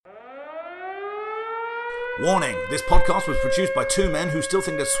Warning, this podcast was produced by two men who still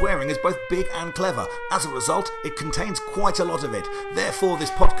think that swearing is both big and clever. As a result, it contains quite a lot of it. Therefore,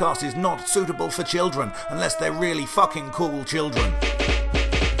 this podcast is not suitable for children, unless they're really fucking cool children.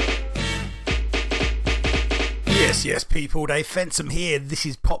 Yes, people, Dave Fensom here. This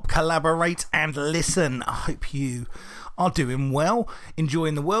is Pop Collaborate and Listen. I hope you are doing well,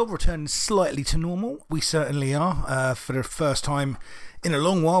 enjoying the world, returning slightly to normal. We certainly are. For the first time in a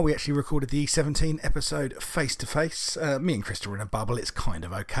long while, we actually recorded the E17 episode face to face. Me and Krista are in a bubble. It's kind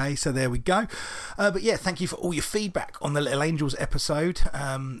of okay, so there we go. But yeah, thank you for all your feedback on the Little Angels episode.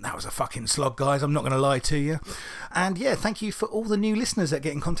 That was a fucking slog, guys. I'm not going to lie to you. And yeah, thank you for all the new listeners that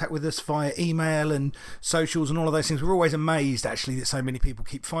get in contact with us via email and socials and all of those things. We're always amazed, actually, that so many people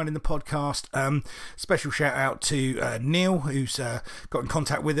keep finding the podcast. Special shout out to Neil, who's got in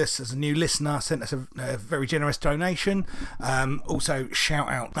contact with us as a new listener, sent us a very generous donation. Also, shout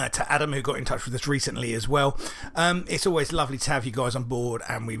out to Adam, who got in touch with us recently as well. It's always lovely to have you guys on board,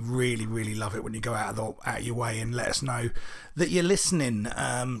 and we really love it when you go out of your way and let us know that you're listening.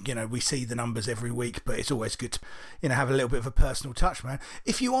 We see the numbers every week, but it's always good to have a little bit of a personal touch, man.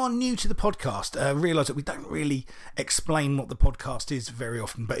 If you are new to the podcast, realise that we don't really explain what the podcast is very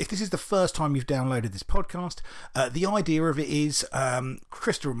often, but if this is the first time you've downloaded this podcast, the idea of it is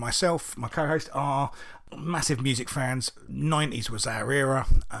Krista and myself, my co-host, are massive music fans. 90s was our era,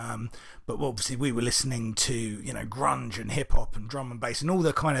 but obviously we were listening to grunge and hip hop and drum and bass and all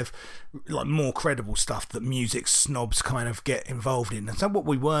the kind of like more credible stuff that music snobs kind of get involved in. And so what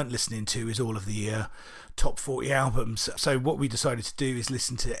we weren't listening to is all of the top 40 albums. So what we decided to do is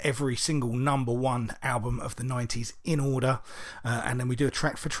listen to every single number one album of the 90s in order, and then we do a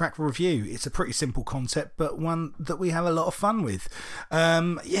track for track review. It's a pretty simple concept, but one that we have a lot of fun with.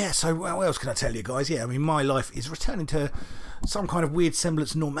 So what else can I tell you guys? My life is returning to some kind of weird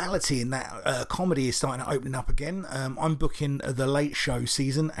semblance of normality in that comedy is starting to open up again. I'm booking the Late Show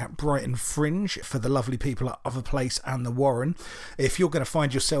season at Brighton Fringe for the lovely people at Other Place and the Warren. If you're going to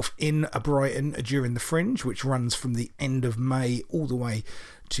find yourself in Brighton during the Fringe, which runs from the end of May all the way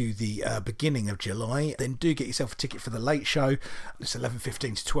to the beginning of July, then do get yourself a ticket for the Late Show. It's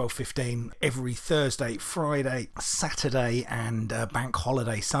 11:15 to 12:15 every Thursday, Friday, Saturday and bank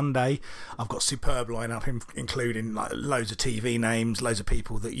holiday Sunday. I've got a superb lineup, including like loads of TV names, loads of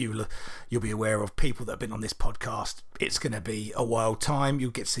people that you'll be aware of, people that have been on this podcast. It's going to be a wild time.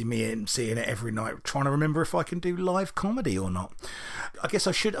 You'll get to see me seeing it every night, trying to remember if I can do live comedy or not. I guess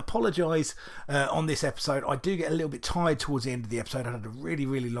I should apologise on this episode. I do get a little bit tired towards the end of the episode. I had a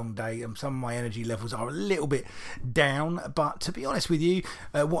really long day, and some of my energy levels are a little bit down. But to be honest with you,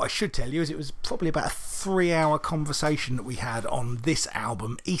 what I should tell you is it was probably about a 3-hour conversation that we had on this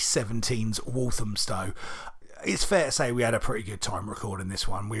album, E17's Walthamstow. It's fair to say we had a pretty good time recording this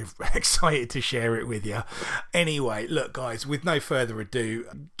one. We're excited to share it with you. Anyway, look, guys, with no further ado,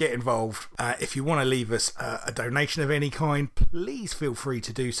 get involved. If you want to leave us a donation of any kind, please feel free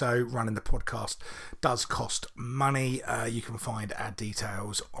to do so. Running the podcast does cost money. You can find our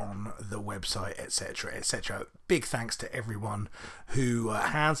details on the website, etc. Big thanks to everyone who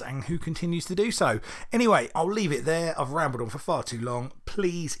has and who continues to do so. Anyway, I'll leave it there. I've rambled on for far too long.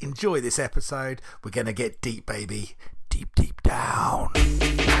 Please enjoy this episode. We're going to get deep, baby. Deep down.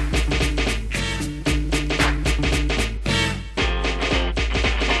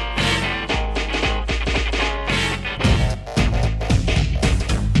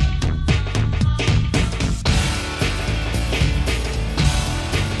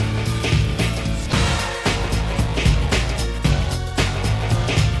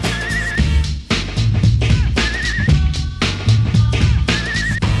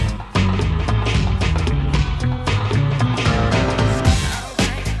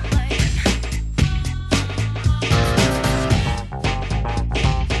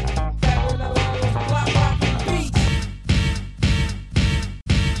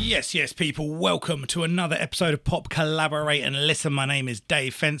 Yes, people, welcome to another episode of Pop Collaborate and Listen. My name is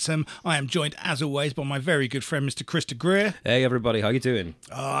Dave Fensom. I am joined, as always, by my very good friend, Mr. Krista Greer. Hey, everybody, how you doing?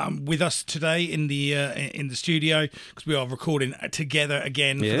 With us today in the studio, because we are recording together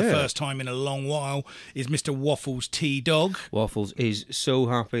again for the first time in a long while, is Mr. Waffles T-Dog. Waffles is so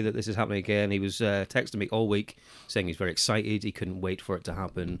happy that this is happening again. He was texting me all week saying he's very excited. He couldn't wait for it to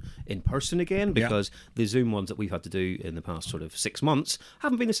happen in person again because the Zoom ones that we've had to do in the past sort of 6 months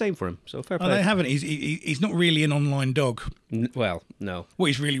haven't been the same for him. So fair play. They haven't. He's not really an online dog. Well, no. What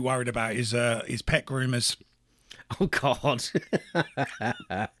he's really worried about is pet groomers. Oh, God.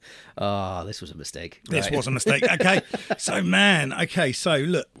 Oh, this was a mistake. This was a mistake. Okay. So,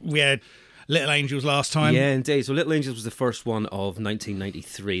 look, we had Little Angels last time. Yeah, indeed. So Little Angels was the first one of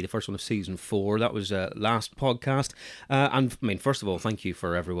 1993, the first one of season 4. That was last podcast. And I mean, first of all, thank you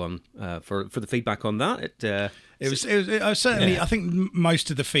for everyone for the feedback on that. It was certainly. Yeah. I think most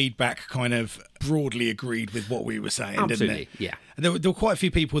of the feedback kind of broadly agreed with what we were saying. Absolutely, didn't it? yeah. There were quite a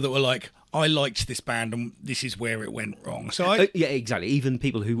few people that were like, "I liked this band, and this is where it went wrong." So yeah, exactly. Even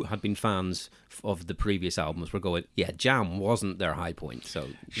people who had been fans of the previous albums were going, "Yeah, Jam wasn't their high point." So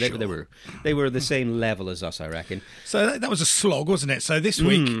they were the same level as us, I reckon. So that was a slog, wasn't it? So this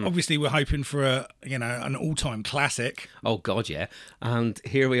week, obviously, we're hoping for an all-time classic. Oh God, yeah! And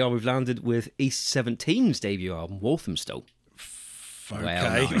here we are. We've landed with East 17's debut album, Walthamstow. Okay.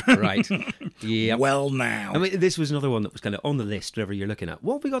 Well, now, right. Yeah. Well, now. I mean, this was another one that was kind of on the list whenever you're looking at.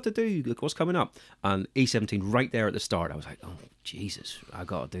 What have we got to do? Look, what's coming up? And E17 right there at the start. I was like, oh, Jesus, I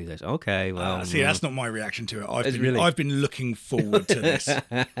got to do this. Okay, well. See, that's not my reaction to it. I've been looking forward to this.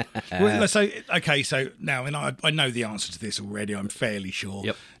 So now, and I know the answer to this already, I'm fairly sure.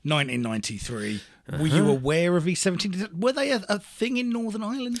 Yep. 1993. Were you aware of E17? Were they a thing in Northern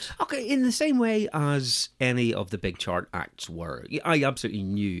Ireland? Okay, in the same way as any of the big chart acts were. I absolutely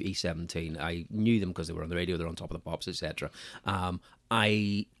knew E17. I knew them because they were on the radio, they're on Top of the Pops, etc.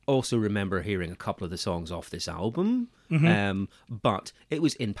 I also remember hearing a couple of the songs off this album, but it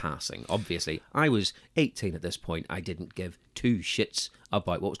was in passing, obviously. I was 18 at this point. I didn't give two shits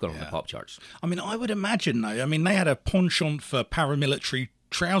about what was going on in the pop charts. I mean, I would imagine, though. I mean, they had a penchant for paramilitary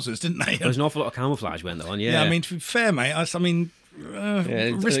trousers, didn't they? There was an awful lot of camouflage went on, yeah. Yeah, I mean, to be fair, mate, risky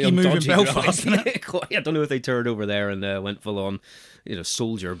move in Belfast. I don't know if they turned over there and went full on,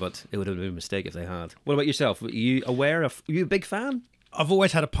 soldier, but it would have been a mistake if they had. What about yourself? Were you aware of? Were you a big fan? I've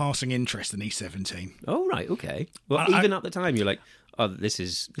always had a passing interest in E17. Oh right, okay. Well, even at the time, you're like, oh, this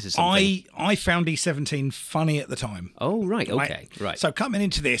is something. I found E17 funny at the time. Oh right, okay, right. So coming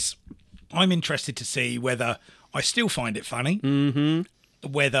into this, I'm interested to see whether I still find it funny.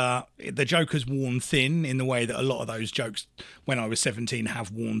 Whether the joke has worn thin in the way that a lot of those jokes when I was 17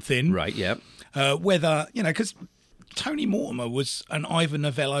 have worn thin. Right, yeah. Whether, because Tony Mortimer was an Ivor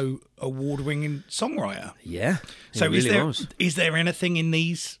Novello award-winning songwriter. Yeah, so really is there anything in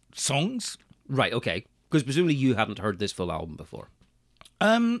these songs? Right, okay. Because presumably you hadn't heard this full album before.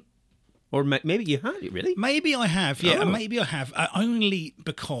 Or maybe you had, really? Maybe I have, yeah. Maybe I have. Only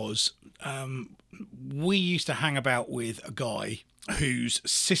because we used to hang about with a guy whose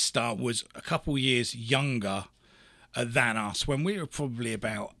sister was a couple years younger than us when we were probably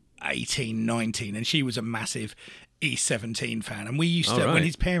about 18, 19, and she was a massive E17 fan. And we used to, when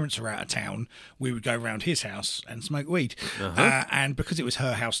his parents were out of town, we would go around his house and smoke weed. And because it was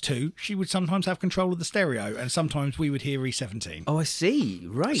her house too, she would sometimes have control of the stereo, and sometimes we would hear E17. Oh, I see.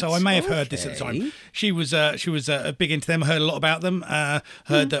 Right. So I may have heard this at the time. She was big into them. Heard a lot about them.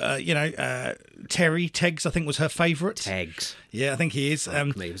 Heard that Terry Teggs, I think, was her favourite. Teggs. Yeah, I think he is.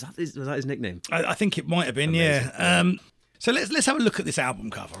 Was that his nickname? I think it might have been. Amazing. Yeah. So let's have a look at this album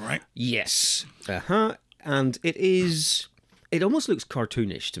cover, right? Yes. And it almost looks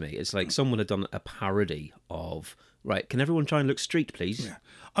cartoonish to me. It's like someone had done a parody of, right, can everyone try and look street, please? Yeah.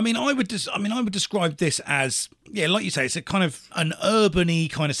 I would describe this as, like you say, it's a kind of an urban-y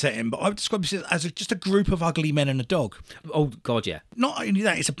kind of setting, but I would describe this as just a group of ugly men and a dog. Oh, God, yeah. Not only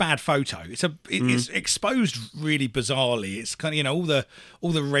that, it's a bad photo. It's exposed really bizarrely. It's kind of,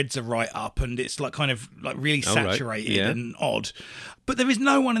 all the reds are right up, and it's like kind of like really saturated and odd. But there is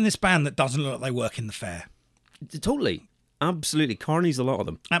no one in this band that doesn't look like they work in the fair. Totally. Absolutely. Carney's a lot of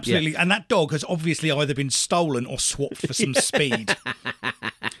them. Absolutely. Yeah. And that dog has obviously either been stolen or swapped for some speed.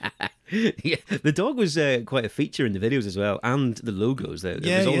 Yeah, the dog was quite a feature in the videos as well, and the logos. It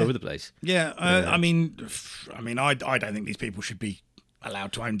was all over the place. Yeah, I don't think these people should be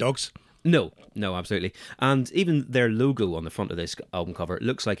allowed to own dogs. No, absolutely. And even their logo on the front of this album cover, it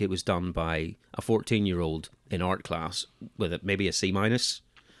looks like it was done by a 14-year-old in art class with maybe a C-.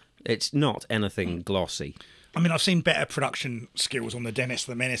 It's not anything glossy. I mean, I've seen better production skills on the Dennis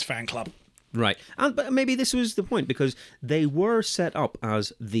the Menace fan club. Right. But maybe this was the point, because they were set up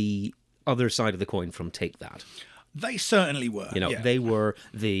as the other side of the coin from Take That. They certainly were. They were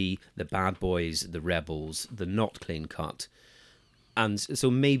the bad boys, the rebels, the not clean cut. And so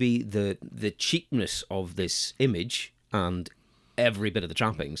maybe the cheapness of this image and every bit of the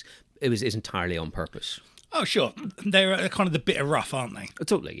trappings is entirely on purpose. Oh, sure. They're kind of the bit of rough, aren't they?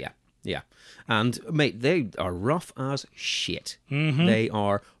 Totally, yeah. Yeah. And, mate, they are rough as shit. Mm-hmm. They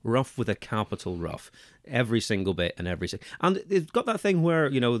are rough with a capital rough. Every single bit and And they've got that thing where,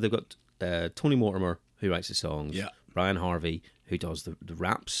 they've got Tony Mortimer, who writes the songs. Yeah. Brian Harvey, who does the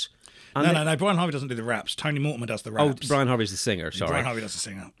raps. No. Brian Harvey doesn't do the raps. Tony Mortimer does the raps. Oh, Brian Harvey's the singer. Sorry, Brian Harvey does the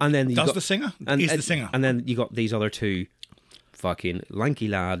singer. And then the singer. He's the singer. And then you got these other two fucking lanky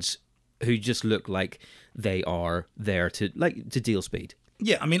lads who just look like they are there to deal speed.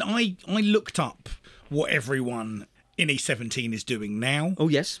 Yeah, I mean, I looked up what everyone in E17 is doing now. Oh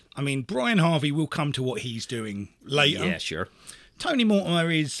yes. I mean, Brian Harvey will come to what he's doing later. Yeah, sure. Tony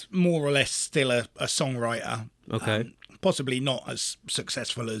Mortimer is more or less still a songwriter. Okay. Possibly not as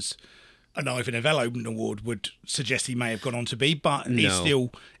successful as an Ivan Novello award would suggest he may have gone on to be, but he's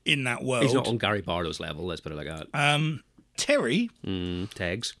still in that world. He's not on Gary Barlow's level, let's put it like that. Terry,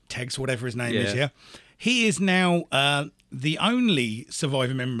 Tegs, whatever his name is, he is now the only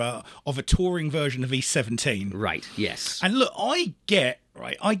surviving member of a touring version of E17. Right, yes. And look, I get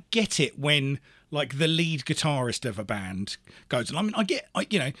it when like the lead guitarist of a band goes, and I mean,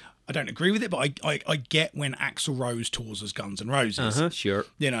 I don't agree with it, but I get when Axl Rose tours as Guns N' Roses. Sure.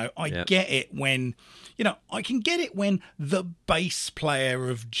 I get it when, I can get it when the bass player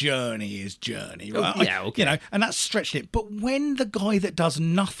of Journey is Journey. Right? Oh, yeah, okay. And that's stretching it. But when the guy that does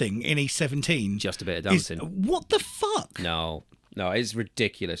nothing in E17... Just a bit of dancing. What the fuck? No, it's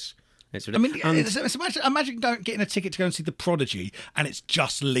ridiculous. It's I mean, imagine getting a ticket to go and see The Prodigy, and it's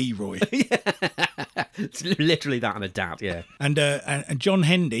just Leroy. It's literally that and a dad, yeah. And John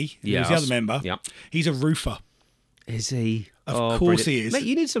Hendy, who's the other member, he's a roofer. Is he? Of course he is. Mate,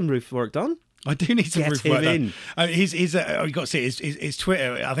 you need some roof work done. I do need some roof work done. He's you got to see his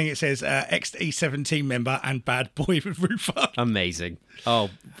Twitter. I think it says ex-E17 member and bad boy roofer. Amazing.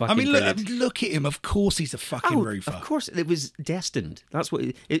 Oh, fucking brilliant. Look at him. Of course he's a fucking roofer. Of course, it was destined. That's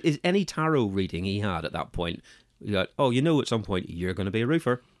what is any tarot reading he had at that point. You got, at some point you're going to be a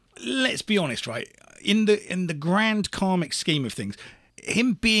roofer. Let's be honest, right? In the grand karmic scheme of things,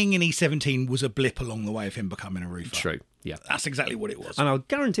 him being in E17 was a blip along the way of him becoming a roofer. True. Yeah, that's exactly what it was. And I'll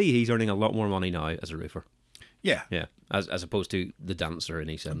guarantee he's earning a lot more money now as a roofer. Yeah, as opposed to the dancer in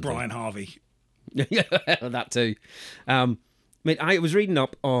E17. Brian Harvey. Yeah, that too. I was reading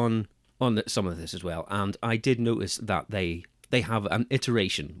up on some of this as well, and I did notice that they have an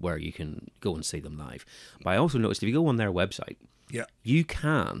iteration where you can go and see them live. But I also noticed if you go on their website, you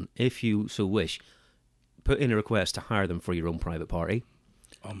can, if you so wish, put in a request to hire them for your own private party.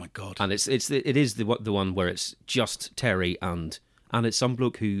 Oh my god! And it is the one where it's just Terry and it's some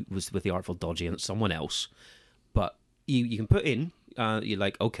bloke who was with the Artful Dodgy and it's someone else. But you can put in you're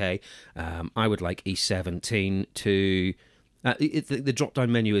like, okay, I would like E17 to. The drop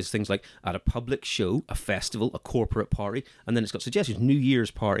down menu is things like at a public show, a festival, a corporate party, and then it's got suggestions: New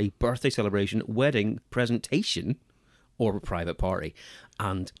Year's party, birthday celebration, wedding, presentation, or a private party.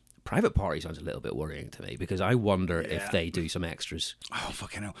 And private party sounds a little bit worrying to me because I wonder if they do some extras. Oh,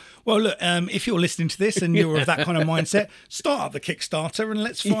 fucking hell. Well, look, if you're listening to this and you're of that kind of mindset, start up the Kickstarter and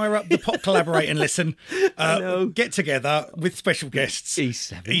let's fire up the Pop Collaborate and Listen. Get together with special guests.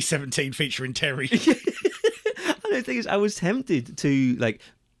 E17 featuring Terry. And the thing is, I was tempted to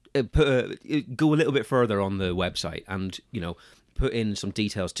go a little bit further on the website and, put in some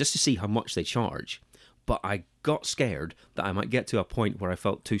details just to see how much they charge. But I got scared that I might get to a point where I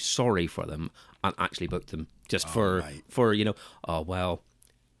felt too sorry for them and actually booked them just for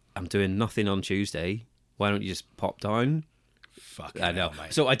I'm doing nothing on Tuesday. Why don't you just pop down? Fuck, I know. Hell,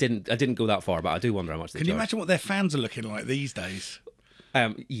 mate. So I didn't go that far, but I do wonder how much they charge. Can you imagine what their fans are looking like these days?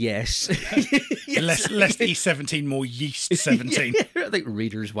 Yes. Less E17, more Yeast 17. I think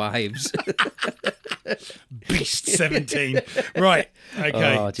readers' wives. Beast 17. Right.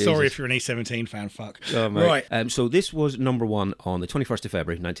 Okay. Oh, sorry if you're an E17 fan. Fuck. Oh, mate. Right. So this was number one on the 21st of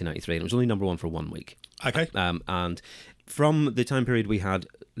February, 1993, and it was only number one for 1 week. Okay. And from the time period we had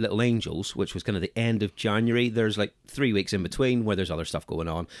Little Angels, which was kind of the end of January, there's like 3 weeks in between where there's other stuff going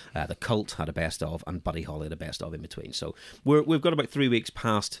on. The Cult had a best of, and Buddy Holly had a best of in between. So we've got about 3 weeks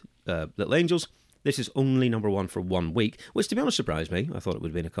past Little Angels. This is only number one for 1 week, which to be honest surprised me. I thought it would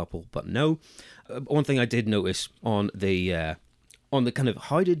have been a couple, but no. One thing I did notice on the kind of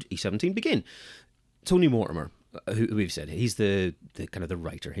how did E17 begin? Tony Mortimer, who we've said he's the kind of the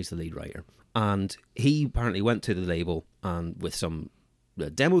writer, he's the lead writer, and he apparently went to the label and with some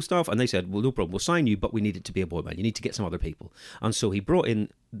demo stuff, and they said, well, no problem, we'll sign you, but we need it to be a boy band. You need to get some other people. And so he brought in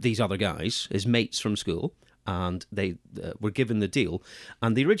these other guys, his mates from school, and they were given the deal.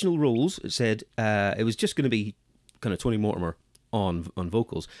 And the original rules said it was just going to be kind of Tony Mortimer on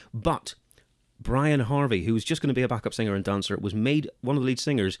vocals, but Brian Harvey, who was just going to be a backup singer and dancer, was made one of the lead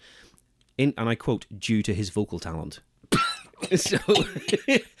singers, and I quote, due to his vocal talent. So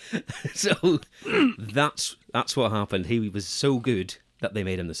that's what happened. He was so good that they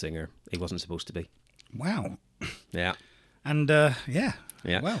made him the singer. He wasn't supposed to be. Wow. Yeah. And yeah.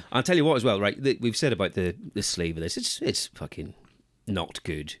 Well, I'll tell you what as well, right? We've said about the sleeve of this. It's fucking not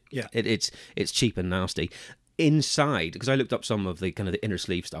good. Yeah. It's cheap and nasty. Inside, because I looked up some of the kind of the inner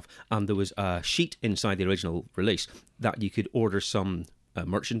sleeve stuff, and there was a sheet inside the original release that you could order some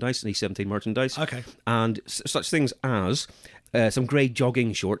merchandise, E17 merchandise. Okay. And such things as some grey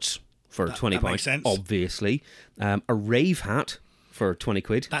jogging shorts for £20, that makes sense. obviously. A rave hat for 20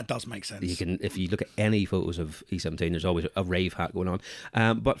 quid. That does make sense. You can, if you look at any photos of E17, there's always a rave hat going on.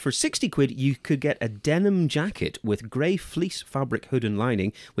 But for 60 quid, you could get a denim jacket with grey fleece fabric hood and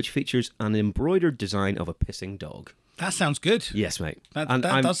lining, which features an embroidered design of a pissing dog. That sounds good. Yes, mate. That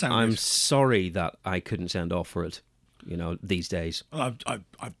does sound I'm good. sorry that I couldn't send off for it, these days. Well, I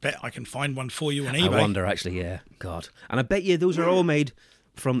bet I can find one for you on eBay. I wonder, actually, yeah. God. And I bet you those are all made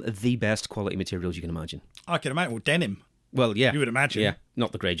from the best quality materials you can imagine. I can imagine. Well, denim. Well, yeah. You would imagine. Yeah,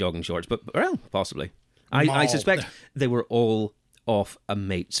 not the grey jogging shorts, but, well, possibly. I Mild. suspect they were all off a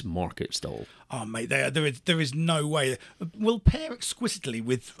mate's market stall. Oh, mate, there is no way. Will pair exquisitely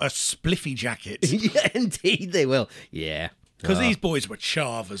with a spliffy jacket. Yeah, indeed they will. Yeah. Because these boys were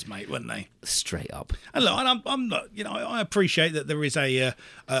chavers, mate, weren't they? Straight up. And look, I'm not, I appreciate that there is that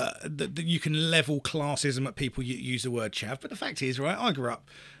you can level classism at people you use the word chav, but the fact is, right, I grew up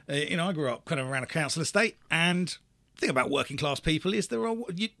kind of around a council estate, and the thing about working class people is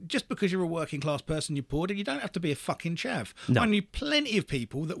just because you're a working class person, you're poor, you don't have to be a fucking chav. No. I knew plenty of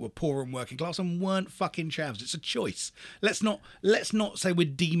people that were poor and working class and weren't fucking chavs. It's a choice. Let's not say we're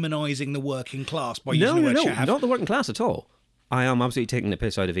demonising the working class by using the word chav. Not the working class at all. I am absolutely taking the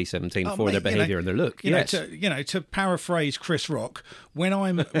piss out of E17 for their behaviour and their look. Yes. To paraphrase Chris Rock, when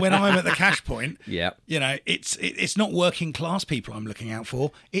I'm at the cash point, Yeah. it's not working class people I'm looking out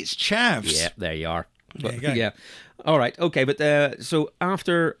for. It's chavs. Yeah, there you are. There you go. Yeah. All right. Okay. But so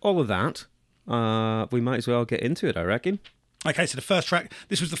after all of that, we might as well get into it, I reckon. Okay. So the first track.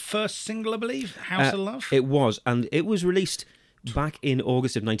 This was the first single, I believe. House of Love. It was, and it was released back in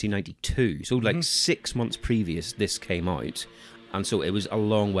August of 1992. So like 6 months previous, this came out, and so it was a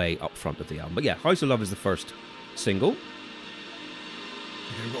long way up front of the album. But yeah, House of Love is the first single. Okay,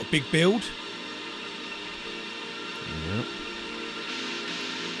 we've got a big build. Yeah.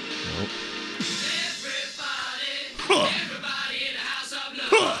 Oh. Everybody in the house of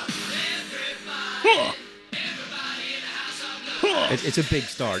love. Everybody in the house of love. It's a big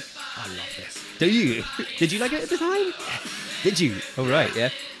start. I love this. Do you? Did you like it at the time? Did you? Oh, right, yeah.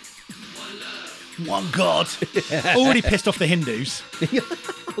 One God. Already pissed off the Hindus.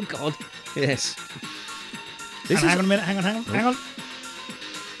 Oh, God. Yes. Hang on a minute. Hang on.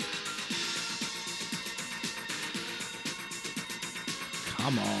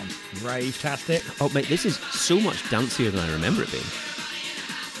 Come on. Rave-tastic. Oh, mate, this is so much dancier than I remember it being.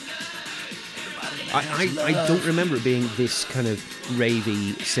 I don't remember it being this kind of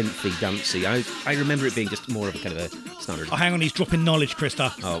ravey, synthy, dancey. I remember it being just more of a kind of a standard. Oh, hang on. He's dropping knowledge,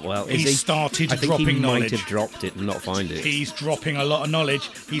 Krista. Oh, well. He started I think dropping he knowledge. might have dropped it and not find it. He's dropping a lot of knowledge.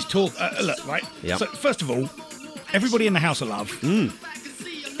 He's look, right? Yep. So, first of all, everybody in the House of Love.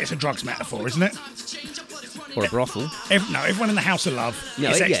 It's a drugs metaphor, isn't it? Or a brothel. Everyone in the House of Love. No,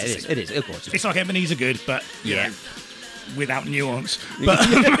 is yeah, ecstasy. it is, of course. It's like Ebenezer Good, but Yeah. without nuance. But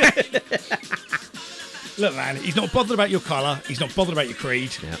look, man, he's not bothered about your colour. He's not bothered about your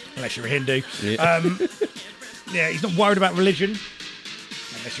creed, unless you're a Hindu. Yeah. He's not worried about religion,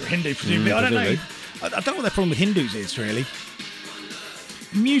 unless you're a Hindu, presumably. I don't know. presumably. I don't know what their problem with Hindus is, really.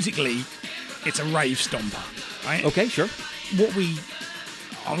 Musically, it's a rave stomper, right? Okay, sure. What we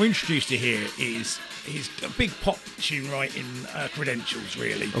are introduced to here is a big pop tune, right, in Credentials,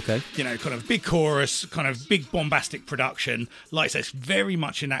 really. Okay. Kind of big chorus, kind of big bombastic production. Like I said, it's very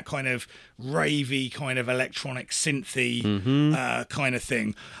much in that kind of ravey, kind of electronic synthy kind of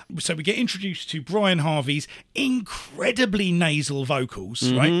thing. So we get introduced to Brian Harvey's incredibly nasal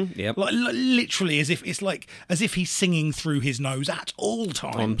vocals, right? Yep. Like literally as if he's singing through his nose at all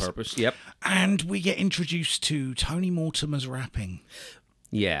times. On purpose, yep. And we get introduced to Tony Mortimer's rapping.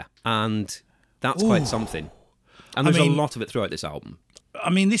 Yeah, and that's quite something. And there's a lot of it throughout this album. I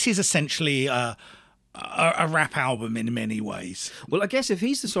mean, this is essentially a rap album in many ways. Well, I guess if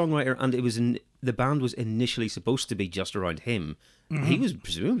he's the songwriter and it was the band was initially supposed to be just around him, he was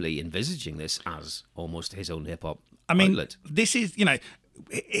presumably envisaging this as almost his own hip hop outlet. This is,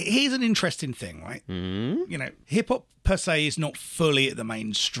 here's an interesting thing, right? Hip hop per se is not fully at the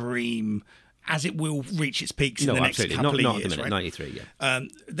mainstream as it will reach its peaks in the next couple of years. Not at the minute, right? 93, yeah.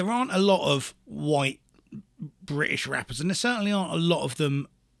 There aren't a lot of white British rappers, and there certainly aren't a lot of them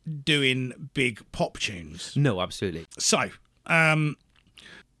doing big pop tunes. No, absolutely. So,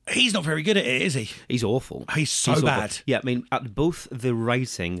 He's not very good at it, is he? He's awful. He's so awful. bad. Yeah, I mean, at both the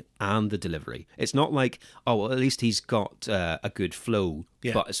writing and the delivery. It's not like, oh, well, at least he's got a good flow.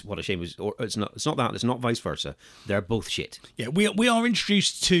 Yeah. But it's what a shame. Or it's not that. It's not vice versa. They're both shit. Yeah, we are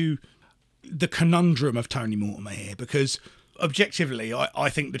introduced to the conundrum of Tony Mortimer here because objectively, I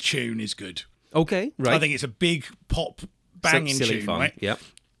think the tune is good. Okay, right. I think it's a big pop banging Silly tune, fun. right? Yep.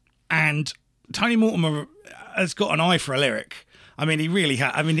 And Tony Mortimer has got an eye for a lyric. I mean, he really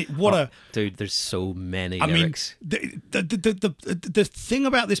has. I mean, Dude, there's so many I lyrics. mean, the thing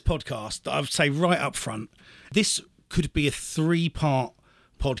about this podcast that I would say right up front, this could be a 3-part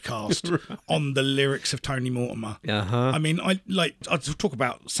podcast on the lyrics of Tony Mortimer. Uh-huh. I mean, I'll talk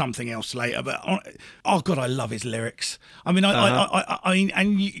about something else later, but oh god, I love his lyrics. I mean, I mean,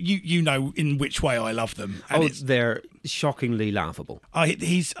 and you know in which way I love them. And They're shockingly laughable. I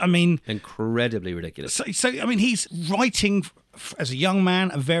mean, Incredibly ridiculous. so I mean, he's writing as a young man,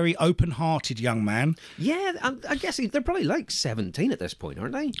 a very open-hearted young man. Yeah, I guess they're probably like 17 at this point,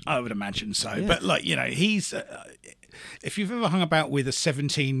 aren't they? I would imagine so. But like, you know, he's if you've ever hung about with a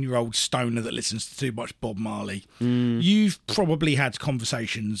 17-year-old stoner that listens to too much Bob Marley, you've probably had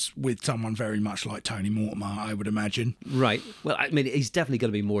conversations with someone very much like Tony Mortimer, I would imagine. Right. Well, I mean, he's definitely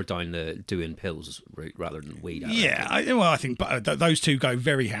going to be more down the doing pills route rather than weed. I think those two go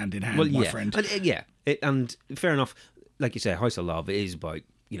very hand in hand, my friend. And fair enough. Like you say, House of Love is about,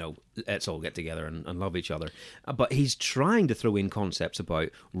 you know, let's all get together and love each other. But he's trying to throw in concepts about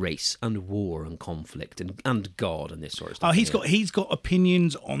race and war and conflict and God and this sort of stuff. He's got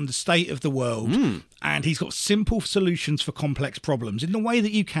opinions on the state of the world, and he's got simple solutions for complex problems in the way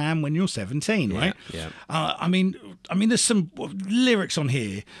that you can when you're 17, right? Yeah. I mean, there's some lyrics on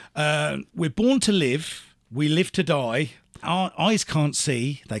here. We're born to live, we live to die. Our eyes can't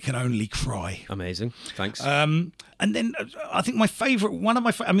see; they can only cry. Amazing. Thanks. And then I think my favourite,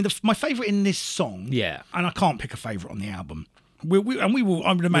 my favourite in this song. Yeah. And I can't pick a favourite on the album. We will.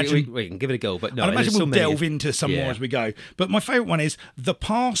 I would imagine we can give it a go, but no, I imagine we'll so many. delve into some more as we go. But my favourite one is "The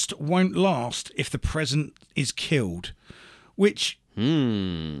past won't last if the present is killed," which.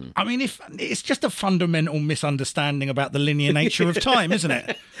 I mean, if it's just a fundamental misunderstanding about the linear nature of time, isn't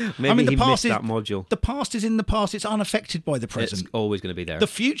it? Maybe the he past missed that module. The past is in the past; it's unaffected by the present. It's always going to be there. The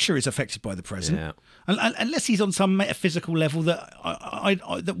future is affected by the present, Yeah. unless he's on some metaphysical level that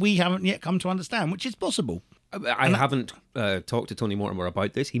that we haven't yet come to understand, which is possible. I haven't talked to Tony Mortimer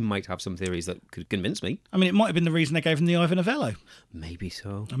about this. He might have some theories that could convince me. I mean, it might have been the reason they gave him the Ivor Novello. Maybe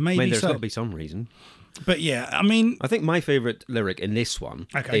so. Maybe there's so. got to be some reason. But yeah, I mean, I think my favourite lyric in this one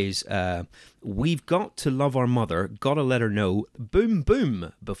is "We've got to love our mother, gotta let her know, boom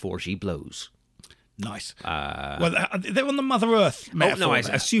boom before she blows." Nice. Well, they're on the Mother Earth metaphor. No, I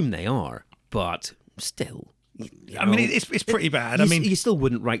assume they are, but still. I mean, it's pretty bad. You still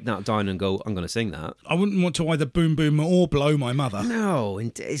wouldn't write that down and go, "I'm going to sing that." I wouldn't want to either boom boom or blow my mother. No,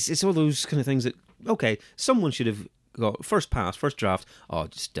 it's all those kind of things that someone should have got first pass, first draft. Oh,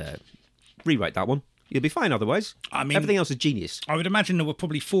 just rewrite that one. You'll be fine otherwise. I mean, everything else is genius. I would imagine there were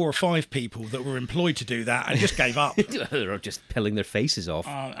probably 4 or 5 people that were employed to do that and just gave up. They're just pilling their faces off.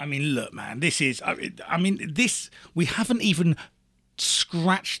 I mean, look, man, this is. We haven't even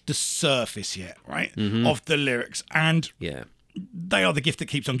scratched the surface yet, right, of the lyrics, and they are the gift that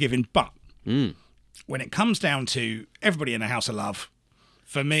keeps on giving. But when it comes down to Everybody in a House of Love,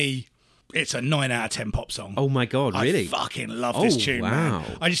 for me, it's a 9 out of 10 pop song. Oh my god, really? I fucking love this tune, man.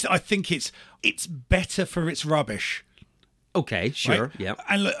 I think it's better for its rubbish. Okay, sure, right? yeah.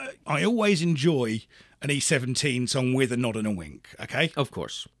 And look, I always enjoy an E17 song with a nod and a wink, okay? Of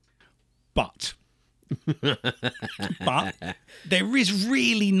course. But there is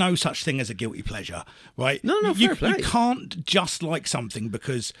really no such thing as a guilty pleasure, right? No, fair play. You can't just like something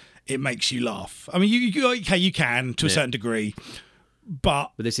because it makes you laugh. I mean, you can to a certain degree,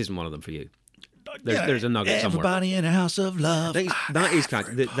 but this isn't one of them for you. There's a nugget somewhere. Everybody in a House of Love. That is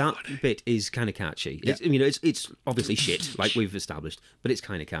catchy. That bit is kind of catchy. Yeah. It's obviously shit, like we've established, but it's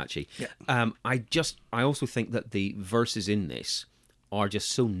kind of catchy. Yeah. I also think that the verses in this are just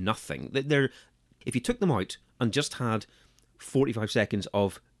so nothing. They're if you took them out and just had 45 seconds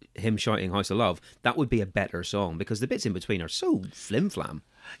of him shouting House of Love, that would be a better song because the bits in between are so flim-flam.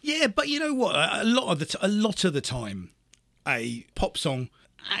 Yeah, but you know what? A lot of the time, a pop song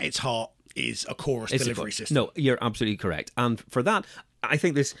at its heart is a chorus delivery system. No, you're absolutely correct. And for that, I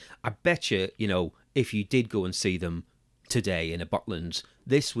think I bet you, if you did go and see them today in a Butlins,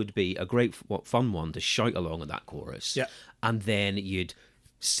 this would be a great, fun one to shout along at that chorus. Yeah. And then you'd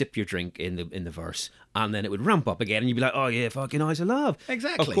sip your drink in the verse, and then it would ramp up again, and you'd be like, oh yeah, fucking Eyes of Love.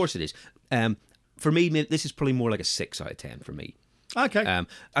 Exactly. Of course it is. For me, this is probably more like a 6 out of 10 for me. Okay.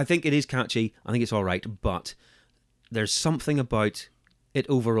 I think it is catchy. I think it's all right, but there's something about it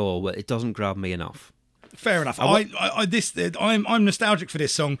overall where it doesn't grab me enough. Fair enough. I'm nostalgic for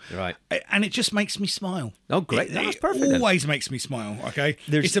this song, Right. And it just makes me smile. Oh, great! That's It perfect. then. always makes me smile. Okay,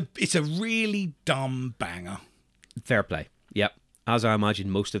 it's a really dumb banger. Fair play. Yep. As I imagine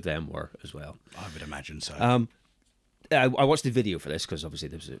most of them were as well. I would imagine so. I watched the video for this because obviously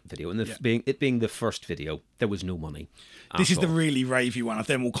there was a video, and being the first video, there was no money. This is at the all. really ravey one of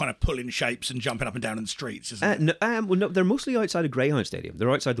them all kind of pulling shapes and jumping up and down in the streets, isn't it? No, they're mostly outside of Greyhound Stadium.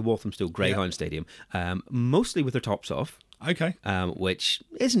 They're outside the Walthamstow Greyhound Stadium, mostly with their tops off, Okay. which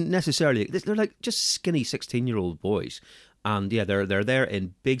isn't necessarily. They're like just skinny 16-year-old boys. And yeah, they're there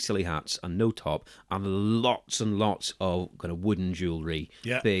in big silly hats and no top and lots of kind of wooden jewellery,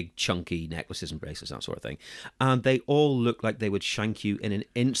 big chunky necklaces and bracelets, that sort of thing. And they all look like they would shank you in an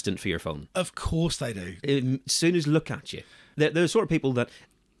instant for your phone. Of course they do. As soon as look at you. They're the sort of people that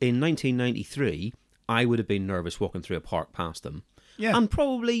in 1993, I would have been nervous walking through a park past them. Yeah. And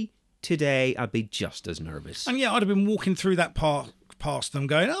probably today I'd be just as nervous. And yeah, I'd have been walking through that park past them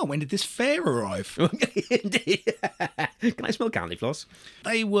going, oh, when did this fair arrive? Can I smell candy floss?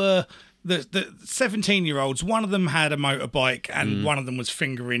 They were the 17-year-olds. One of them had a motorbike and one of them was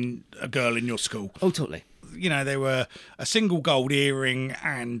fingering a girl in your school. Oh, totally. You know, they were a single gold earring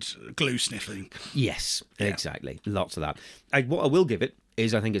and glue sniffing. Yes, exactly. Lots of that. What I will give it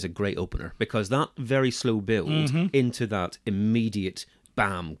is I think it's a great opener because that very slow build into that immediate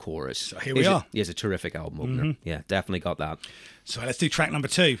bam chorus. So here we are. Is a terrific album opener. Yeah, definitely got that. So let's do track number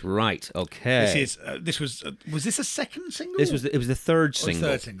 2. Right. Okay. Was this a second single? It was the third single.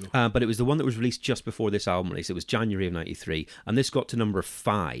 Third single. But it was the one that was released just before this album release. It was January of '93, and this got to number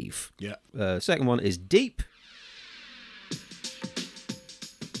 5. Yeah. Second one is Deep.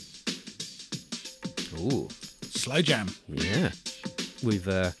 Ooh. Slow jam. Yeah. We've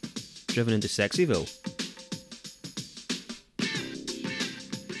driven into Sexyville.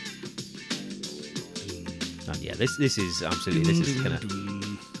 And yeah, this is kind of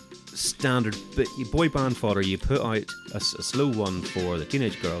standard boy band fodder. You put out a slow one for the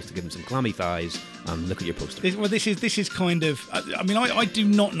teenage girls to give them some clammy thighs and look at your poster. This is kind of. I mean, I do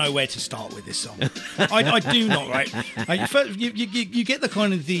not know where to start with this song. I do not. Right. First, you get the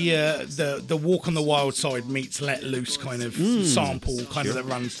kind of the Walk on the Wild Side meets Let Loose kind of sample kind of that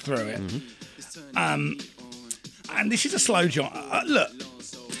runs through it. And this is a slow jam. Look,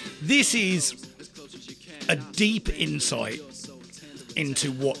 this is a deep insight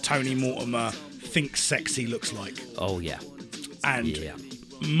into what Tony Mortimer thinks sexy looks like. Oh yeah. And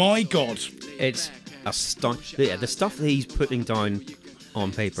my God, it's astonishing. The stuff that he's putting down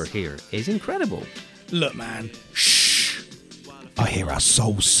on paper here is incredible. Look, man. Shh. I hear our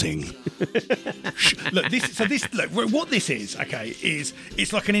souls sing. Look, what this is, okay, is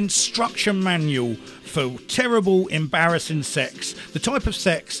it's like an instruction manual for terrible, embarrassing sex, the type of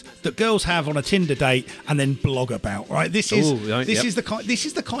sex that girls have on a Tinder date and then blog about. Right? This is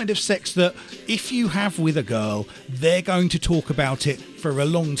the kind of sex that if you have with a girl, they're going to talk about it for a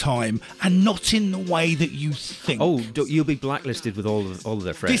long time and not in the way that you think. Oh, you'll be blacklisted with all of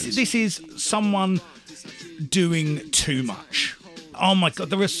their friends. This is someone doing too much. Oh my God,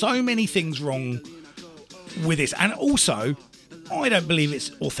 there are so many things wrong with this. And also, I don't believe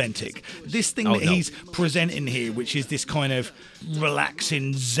it's authentic. This thing he's presenting here, which is this kind of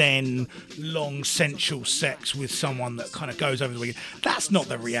relaxing, zen, long, sensual sex with someone that kind of goes over the weekend, that's not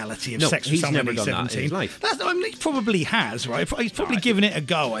the reality of sex with someone who's 17. In his life. He probably has, right? He's probably given it a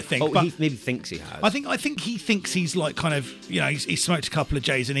go, I think. Oh, but he maybe thinks he has. I think he thinks he's like kind of, you know, he's smoked a couple of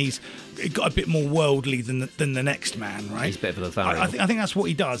J's and he's got a bit more worldly than the next man, right? He's a bit of a Lothario. I think that's what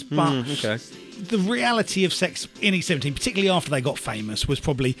he does, but the reality of sex in E17, particularly after they got famous, was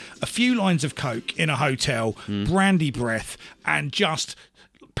probably a few lines of coke in a hotel, brandy breath, and just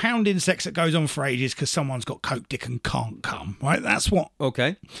pounding sex that goes on for ages because someone's got coke dick and can't come, right? That's what.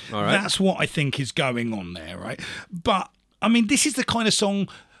 Okay, all right. That's what I think is going on there, right? But I mean, this is the kind of song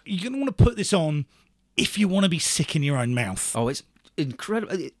you're going to want to put this on if you want to be sick in your own mouth. Oh, it's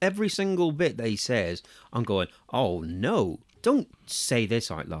incredible. Every single bit that he says, I'm going, oh no, don't say this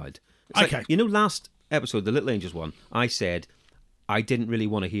out loud. It's okay. Like, you know, last episode, the Little Angels one, I said I didn't really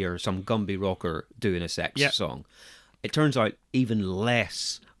want to hear some Gumby rocker doing a sex song. It turns out even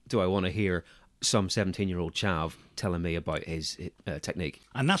less do I want to hear some 17-year-old chav telling me about his technique.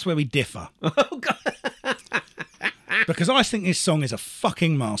 And that's where we differ. Oh, God. Because I think this song is a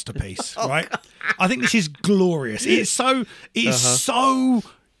fucking masterpiece, right? God. I think this is glorious. It is so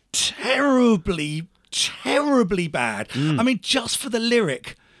terribly, terribly bad. I mean, just for the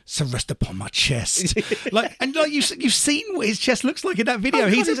lyric, so rest upon my chest. You've seen what his chest looks like in that video.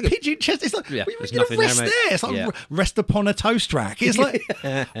 He's a pigeon chest. It's like, Yeah, well, there's you're gonna nothing rest there, mate. there. It's like Yeah. rest upon a toast rack. It's like,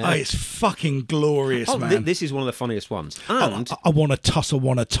 it's fucking glorious, man. This is one of the funniest ones. Oh, And I want to tussle,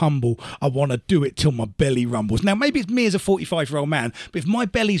 want to tumble. I want to do it till my belly rumbles. Now, maybe it's me as a 45-year-old man, but if my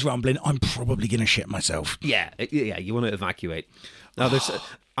belly's rumbling, I'm probably going to shit myself. yeah, you want to evacuate. Now,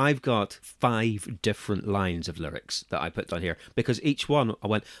 I've got 5 different lines of lyrics that I put down here because each one I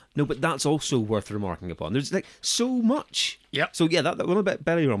went, no, but that's also worth remarking upon. There's like so much. Yep. So yeah, that one about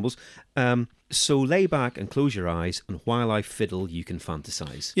belly rumbles. So lay back and close your eyes, and while I fiddle, you can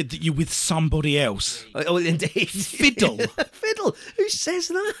fantasize. Yeah, that you're with somebody else. Oh, indeed. Fiddle. Fiddle. Who says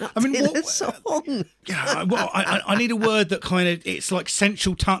that? I mean, in what- a song? Yeah, well, I need a word that kind of, it's like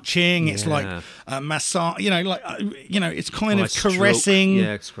sensual touching. It's like massage. It's kind Or of a stroke. caressing.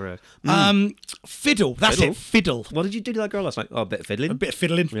 Yeah, it's correct. Fiddle. That's Fiddle? it. Fiddle. What did you do to that girl last night? Oh, a bit of fiddling. A bit of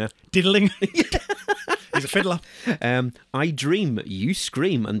fiddling. Yeah. Diddling. He's a fiddler. I dream, you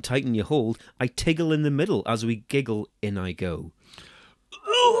scream, and tighten you hold. I tiggle in the middle as we giggle, in I go.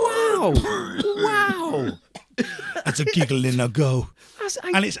 Wow! Wow! That's a giggle in a go.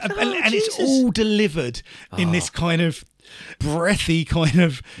 And it's Jesus. all delivered in this kind of breathy kind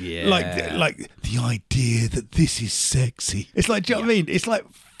of Yeah. like the idea that this is sexy. It's like, do you know what I mean? It's like,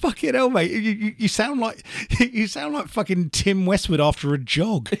 fucking hell, mate. You sound like fucking Tim Westwood after a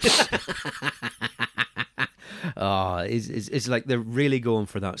jog. It's like they're really going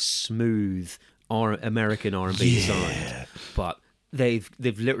for that smooth American R&B sound, but they've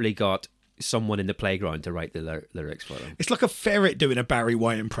literally got someone in the playground to write the lyrics for them. It's like a ferret doing a Barry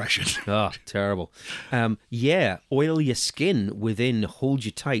White impression. Oh, terrible. Yeah, oil your skin within, hold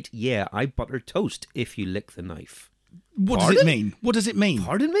you tight. Yeah, I butter toast if you lick the knife. What does it mean? What does it mean?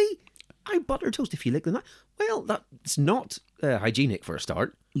 Pardon me? I butter toast if you lick the knife. Well, that's not hygienic for a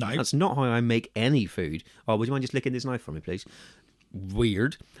start. No. That's not how I make any food. Oh, would you mind just licking this knife for me, please?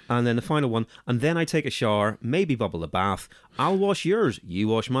 Weird. And then the final one, and then I take a shower, maybe bubble a bath. I'll wash yours, you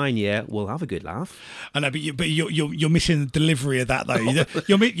wash mine. Yeah, we'll have a good laugh. I know, but you're missing the delivery of that though.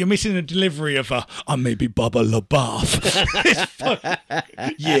 You're missing the delivery of I maybe bubble a bath.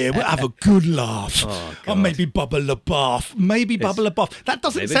 Yeah, we'll have a good laugh. I maybe bubble a bath. Maybe bubble a bath. That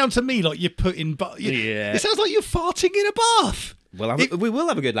doesn't sound to me like you're putting. Yeah. It sounds like you're farting in a bath. We will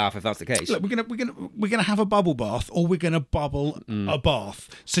have a good laugh if that's the case. Look, we're gonna have a bubble bath, or we're gonna bubble a bath,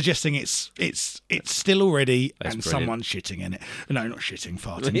 suggesting it's still already That's and brilliant. someone's shitting in it. No, not shitting,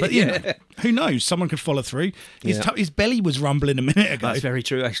 farting. But you know, who knows? Someone could follow through. His belly was rumbling a minute ago. That's very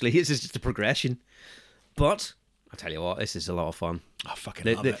true, actually. This is just a progression. But I tell you what, this is a lot of fun. I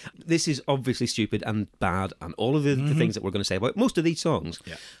fucking love it. This is obviously stupid and bad, and all of the things that we're going to say about most of these songs.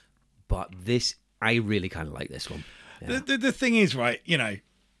 Yeah. But this, I really kind of like this one. Yeah. The thing is, right? You know,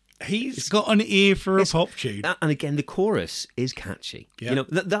 he's got an ear for a pop tune. And again, the chorus is catchy. Yeah. You know,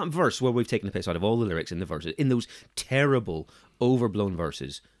 that verse where we've taken the piss out of all the lyrics in the verses, in those terrible, overblown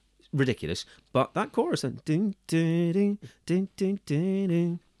verses, ridiculous. But that chorus, ding, ding, ding, ding, ding,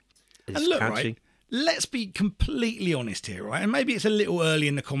 ding, is And look, catchy. right, let's be completely honest here, right? And maybe it's a little early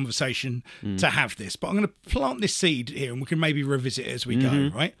in the conversation to have this, but I'm going to plant this seed here and we can maybe revisit it as we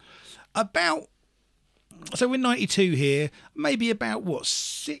go, right? So we're 92 here, maybe about,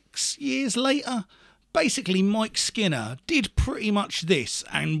 6 years later? Basically, Mike Skinner did pretty much this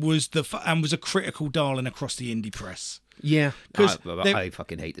and was a critical darling across the indie press. Yeah, 'Cause I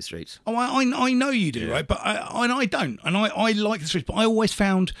fucking hate the streets. Oh, I know you do, right? But I don't. And I like the Streets, but I always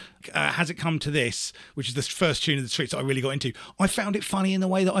found, Has It Come to This, which is the first tune of the Streets that I really got into, I found it funny in the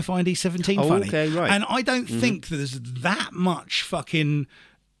way that I find E17 funny. Okay, right. And I don't think that there's that much fucking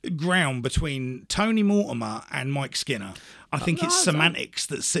ground between Tony Mortimer and Mike Skinner. I think it's semantics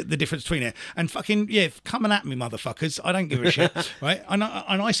that's the difference between it. And fucking, yeah, coming at me, motherfuckers. I don't give a shit, right? And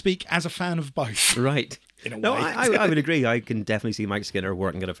I speak as a fan of both. Right. In a No, way. I would agree. I can definitely see Mike Skinner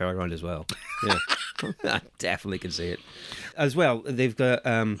working at a fairground as well. Yeah, I definitely can see it. As well, they've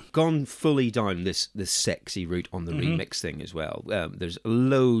gone fully down this sexy route on the remix thing as well. There's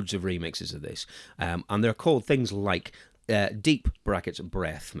loads of remixes of this, and they're called things like deep brackets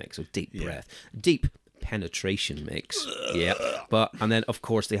breath mix, or deep breath, deep penetration mix, and then of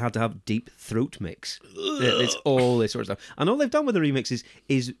course they had to have deep throat mix. It's all this sort of stuff, and all they've done with the remixes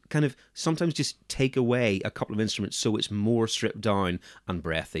is kind of sometimes just take away a couple of instruments so it's more stripped down and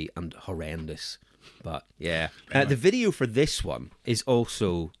breathy and horrendous. But yeah, the video for this one is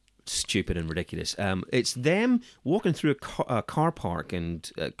also stupid and ridiculous. It's them walking through a car park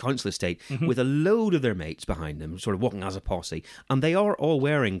and council estate with a load of their mates behind them, sort of walking as a posse, and they are all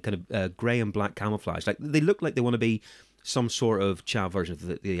wearing kind of grey and black camouflage. Like they look like they want to be some sort of chav version of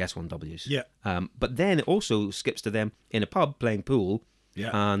the S1Ws. Yeah. But then it also skips to them in a pub playing pool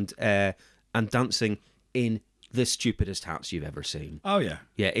and dancing in the stupidest hats you've ever seen. Oh, yeah.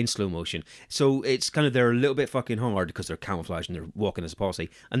 Yeah, in slow motion. So it's kind of, they're a little bit fucking hard because they're camouflaged and they're walking as a posse.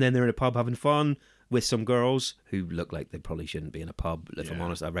 And then they're in a pub having fun with some girls who look like they probably shouldn't be in a pub. If I'm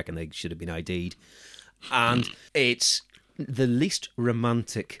honest, I reckon they should have been ID'd. And it's the least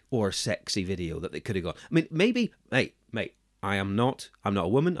romantic or sexy video that they could have got. I mean, maybe, mate, I'm not a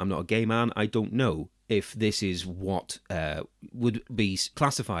woman, I'm not a gay man, I don't know if this is what would be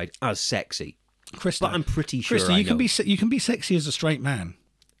classified as sexy. Krista, but I'm pretty sure Krista, you can be sexy as a straight man.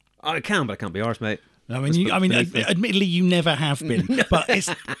 I can, but I can't be arsed, mate. Admittedly, you never have been, but it's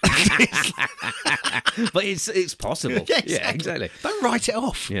but it's possible. Yeah, exactly. Don't write it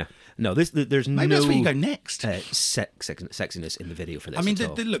off. Yeah. No, there's Maybe no... that's where you go next. Sexiness in the video for this. I mean,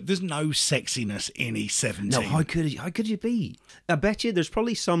 look, there's no sexiness in E17. No, how could you be? I bet you there's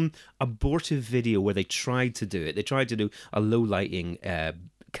probably some abortive video where they tried to do it. They tried to do a low lighting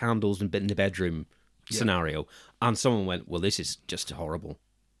candles in the bedroom scenario, and someone went, "Well, this is just horrible.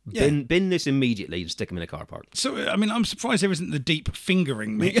 Bin this immediately and stick them in a car park." So, I mean, I'm surprised there isn't the deep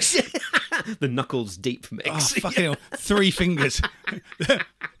fingering mix. The knuckles deep mix. Oh, fucking hell. 3 fingers.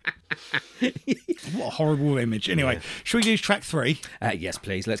 What a horrible image. Anyway, should we do track 3? Yes,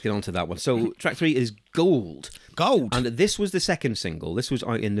 please. Let's get on to that one. So, track 3 is Gold. Gold. And this was the second single. This was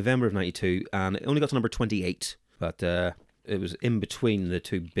out in November of 92, and it only got to number 28. But it was in between the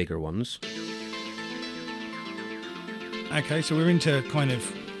two bigger ones. Okay, so we're into kind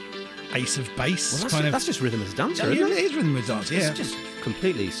of Ace of Base. Well, that's just Rhythm as a Dancer, yeah, isn't it is Rhythm as a Dancer, yeah. It's just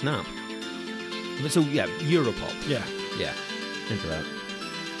completely snap. So, yeah, Europop. Yeah. Yeah, into that.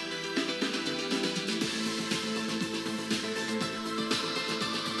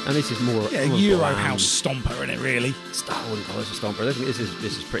 And this is more... Yeah, Euro house stomper, isn't it, really? I wouldn't call this a stomper. This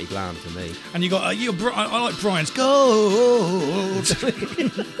is pretty bland to me. And you got... I like Brian's Gold.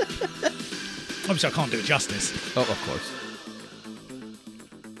 Obviously, I can't do it justice. Oh, of course.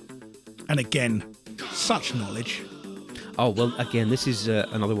 And again, such knowledge. Oh, well, again, this is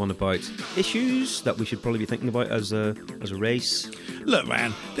another one about issues that we should probably be thinking about as a race. Look,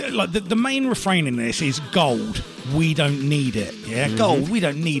 man, like the main refrain in this is gold. We don't need it, yeah? Mm-hmm. Gold, we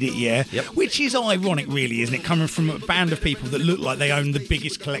don't need it, yeah? Yep. Which is ironic, really, isn't it? Coming from a band of people that look like they own the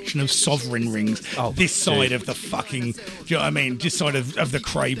biggest collection of sovereign rings this side of the fucking, do you know what I mean? This side of the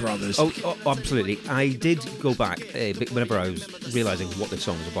Cray brothers. Oh, absolutely. I did go back, whenever I was realising what this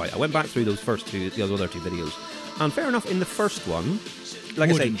song was about. I went back through the other two videos. And fair enough, in the first one, like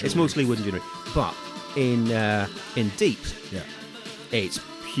I say, it's mostly wooden jewellery. But in Deep, it's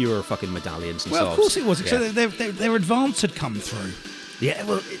pure fucking medallions and Well, sobs. of course it was. Yeah. So their advance had come through. Yeah,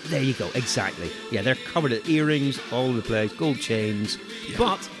 well, there you go. Exactly. Yeah, they're covered in earrings all over the place, gold chains. Yeah.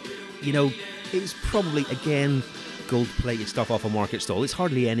 But, you know, it's probably, again, gold-plated stuff off a market stall. It's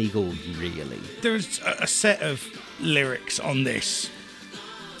hardly any gold, really. There's a set of lyrics on this.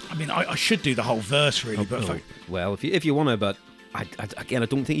 I mean, I should do the whole verse, really. Well, if you want to, but I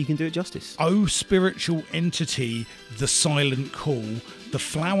don't think you can do it justice. Oh, spiritual entity, the silent call, the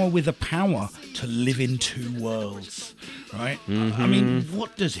flower with the power to live in two worlds. Right? Mm-hmm. I mean,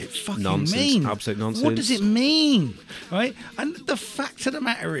 what does it fucking mean? Absolute nonsense. What does it mean? Right? And the fact of the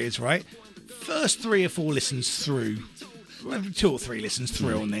matter is, right, first 3 or 4 listens through, 2 or 3 listens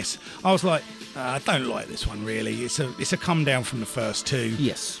through on this, I was like, I don't like this one, really. It's a come down from the first 2.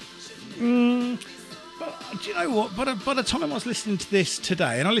 Yes. But do you know what? By the time I was listening to this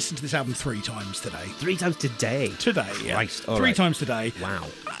today, and I listened to this album 3 times today. 3 times today? Today, yeah. Christ. 3 times today. Wow.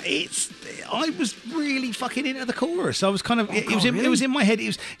 I was really fucking into the chorus. I was kind of, it was in my head.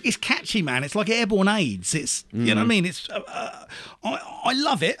 It's catchy, man. It's like Airborne AIDS. It's, you know what I mean? It's, I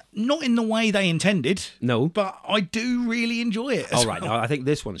love it. Not in the way they intended. No. But I do really enjoy it. All right. No, I think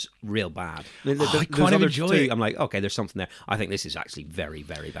this one's real bad. I kind of enjoy it. I'm like, okay, there's something there. I think this is actually very,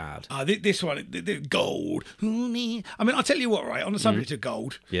 very bad. This one, the gold. I mean, I'll tell you what, right? On the subject of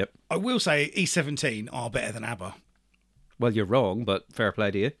gold, yep. I will say E17 are better than ABBA. Well, you're wrong, but fair play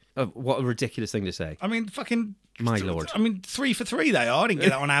to you. What a ridiculous thing to say. I mean, fucking... My lord. I mean, 3 for 3 they are. I didn't get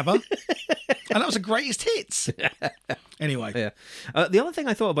that on ABBA. And that was the greatest hits. Anyway. Yeah. The other thing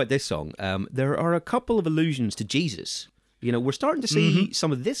I thought about this song, there are a couple of allusions to Jesus. You know, we're starting to see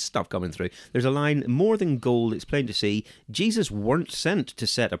some of this stuff coming through. There's a line, more than gold, it's plain to see, Jesus weren't sent to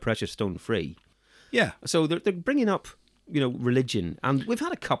set a precious stone free. Yeah. So they're bringing up, you know, religion. And we've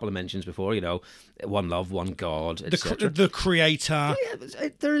had a couple of mentions before, you know, one love, one God, etc. The creator. Yeah,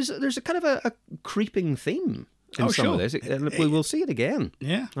 there's a kind of a creeping theme in some sure. of this. And we will see it again.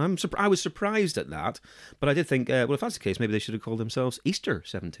 Yeah. I was surprised at that, but I did think, well, if that's the case, maybe they should have called themselves Easter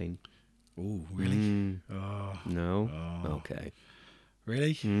 17. Oh, really? Oh, No? Okay.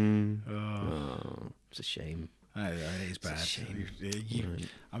 really? Oh, it's a shame. Oh, it is bad. shame.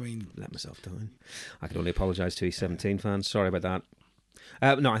 I mean, Let myself down. I can only apologise to E17 fans. Sorry about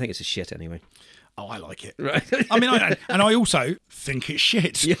that. No, I think it's a shit anyway. oh, I like it. Right. I mean, and I also think it's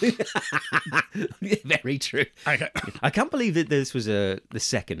shit. Very true. Okay. I can't believe that this was the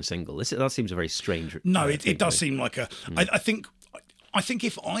second single. That seems a very strange. No, thing, it does right? seem like a. I think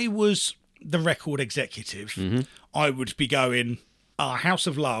if I was the record executive, I would be going, House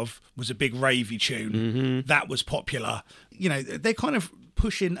of Love was a big ravey tune. That was popular. You know, they're kind of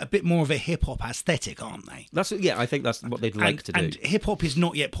pushing a bit more of a hip-hop aesthetic, aren't they? I think that's what they'd like to do. And hip-hop is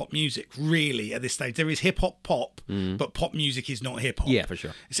not yet pop music, really, at this stage. There is hip-hop pop, but pop music is not hip-hop. Yeah, for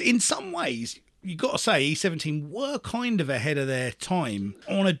sure. So in some ways, you got to say, E17 were kind of ahead of their time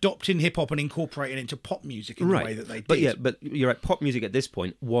on adopting hip-hop and incorporating it into pop music in the way that they did. But you're right. Pop music at this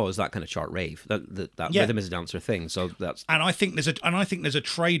point was that kind of chart rave, that rhythm is a dancer thing. So that's And I think there's a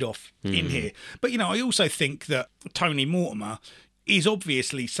trade-off in here. But I also think that Tony Mortimer is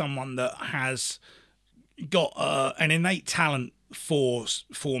obviously someone that has got an innate talent for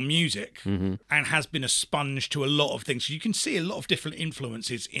music and has been a sponge to a lot of things. You can see a lot of different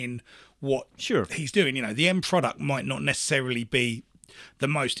influences in what he's doing. The end product might not necessarily be the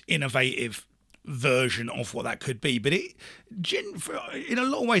most innovative version of what that could be, but in a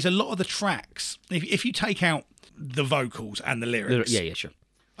lot of ways, a lot of the tracks, if you take out the vocals and the lyrics, sure.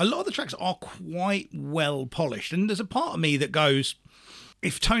 a lot of the tracks are quite well polished. And there's a part of me that goes,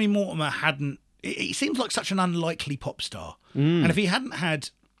 if Tony Mortimer hadn't, he seems like such an unlikely pop star. And if he hadn't had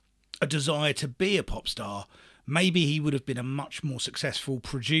a desire to be a pop star, maybe he would have been a much more successful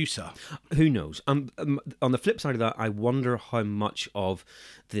producer. Who knows? On the flip side of that, I wonder how much of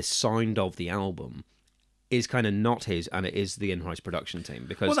the sound of the album is kind of not his, and it is the in-house production team.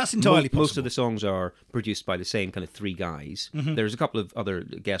 Because that's entirely possible. Most of the songs are produced by the same kind of three guys. There's a couple of other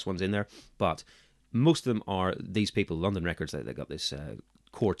guest ones in there, but most of them are these people, London Records. They got this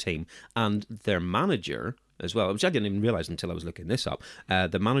core team, and their manager as well, which I didn't even realise until I was looking this up.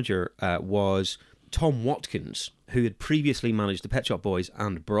 The manager was Tom Watkins, who had previously managed the Pet Shop Boys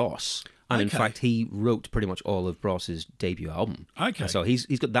and Bros. And in fact, he wrote pretty much all of Bros's debut album. Okay. So he's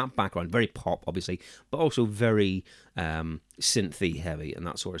got that background, very pop, obviously, but also very synthy heavy and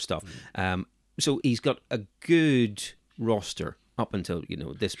that sort of stuff. So he's got a good roster up until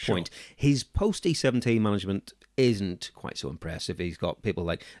this point. His post E17 management isn't quite so impressive. He's got people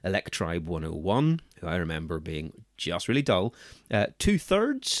like Electribe 101, who I remember being just really dull.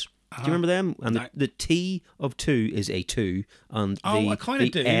 2/3. Do you remember them? And the T of 2 is a 2, and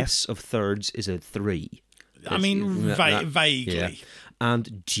the S of thirds is a 3. I mean, vaguely. Yeah.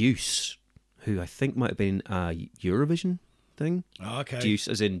 And Deuce, who I think might have been a Eurovision thing. Okay. Deuce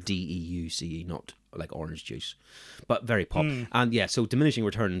as in DEUCE, not like orange juice, but very pop. And so diminishing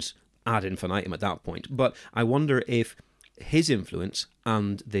returns ad infinitum at that point. But I wonder if his influence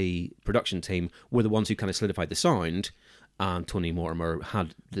and the production team were the ones who kind of solidified the sound, and Tony Mortimer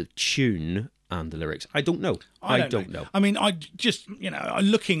had the tune and the lyrics. I don't know. I don't know. I mean, I just,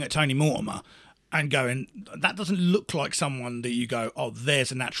 looking at Tony Mortimer and going, that doesn't look like someone that you go, oh,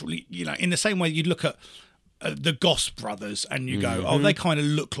 there's a natural, in the same way you'd look at the Goss brothers and you go, oh, they kind of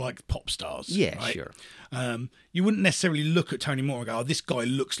look like pop stars. Yeah, right? sure. You wouldn't necessarily look at Tony Mortimer and go, oh, this guy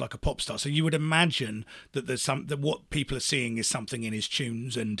looks like a pop star. So you would imagine that that what people are seeing is something in his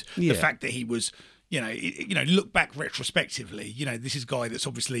tunes, and the fact that he was, look back retrospectively, this is a guy that's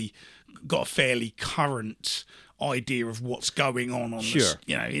obviously got a fairly current idea of what's going on this,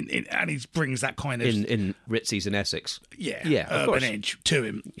 and he brings that kind of in Ritzy's in Essex, of course, edge to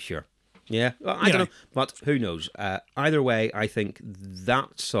him. Sure. Yeah, well, I don't know, but who knows? Either way, I think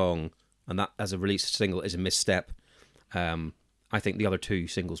that song and that as a released single is a misstep. I think the other two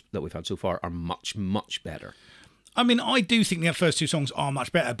singles that we've had so far are much, much better. I mean, I do think the first two songs are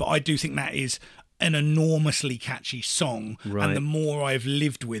much better, but I do think that is an enormously catchy song, and the more I've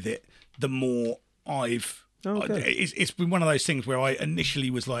lived with it, the more I've... It's been one of those things where I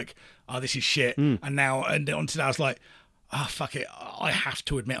initially was like, oh, this is shit, and on today I was like, oh, fuck it, I have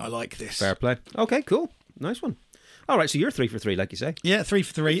to admit I like this. Fair play. Okay, cool. Nice one. All right, so you're 3 for 3, like you say. Yeah, 3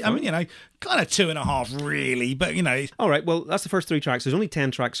 for 3. I mean, kind of 2.5 really, but All right, well, that's the first 3 tracks. There's only 10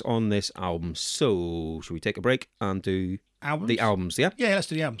 tracks on this album, so should we take a break and do the albums, yeah? Yeah, let's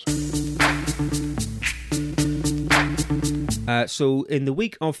do the albums. So in the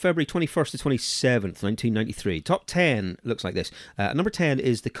week of February 21st to 27th, 1993, top 10 looks like this. Number 10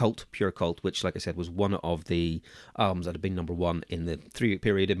 is The Cult, Pure Cult, which, like I said, was one of the albums that had been number one in the 3-week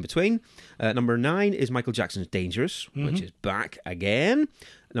period in between. Number 9 is Michael Jackson's Dangerous, which is back again.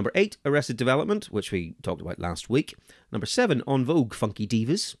 Number 8, Arrested Development, which we talked about last week. Number 7, En Vogue, Funky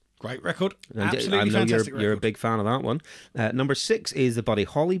Divas. Great record. And Absolutely I know fantastic you're a record. big fan of that one. Number 6 is the Buddy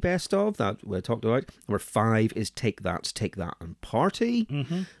Holly Best Of, that we talked about. Number 5 is Take That and Party,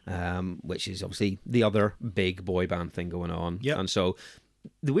 which is obviously the other big boy band thing going on. Yep. And so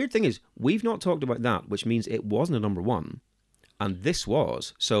the weird thing is, we've not talked about that, which means it wasn't a number one. And this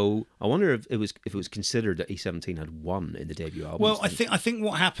was. So I wonder if it was considered that E17 had won in the debut album. Well, I think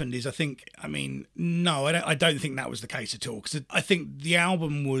what happened is no, I don't think that was the case at all, because I think the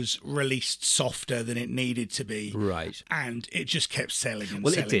album was released softer than it needed to be, Right. And it just kept selling and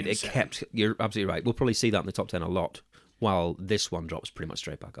Well, selling. it did. and It selling. kept. You're absolutely right. We'll probably see that in the top 10 a lot, while this one drops pretty much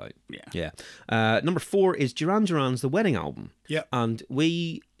straight back out. Yeah. Number 4 is Duran Duran's The Wedding Album. Yep. And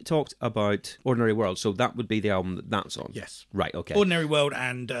we talked about Ordinary World, so that would be the album that's on. Yes. Right, okay. Ordinary World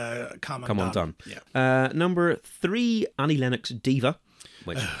and Come Undone. Yeah. Number 3, Annie Lennox Diva,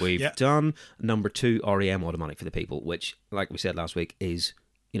 which we've done. Number 2, REM Automatic for the People, which, like we said last week, is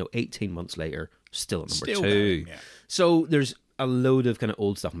 18 months later still at number Still 2. going, yeah. So there's a load of kind of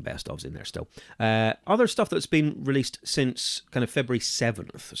old stuff and best ofs in there still. Other stuff that's been released since kind of February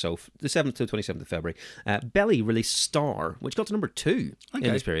 7th, so the 7th to the 27th of February. Belly released Star, which got to number 2 in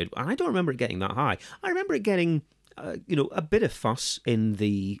this period. And I don't remember it getting that high. I remember it getting, a bit of fuss in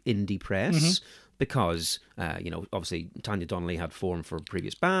the indie press because, obviously Tanya Donnelly had formed for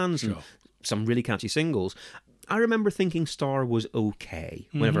previous bands and some really catchy singles. I remember thinking Star was okay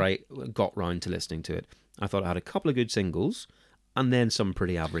whenever I got round to listening to it. I thought it had a couple of good singles and then some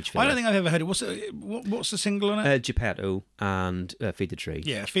pretty average filler. I don't think I've ever heard it. What's the single on it? Geppetto and Feed the Tree.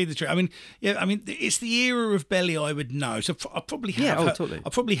 Yeah, Feed the Tree. It's the era of Belly I would know. So I probably have. Yeah, totally. I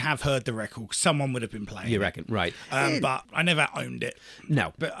probably have heard the record, 'cause someone would have been playing. You it. reckon? Right. But I never owned it.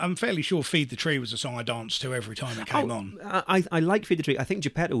 No. But I'm fairly sure Feed the Tree was a song I danced to every time it came on. I like Feed the Tree. I think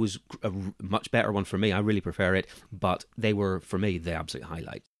Geppetto was a much better one for me. I really prefer it. But they were, for me, the absolute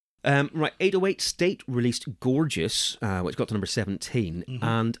highlight. Right, 808 State released Gorgeous, which got to number 17,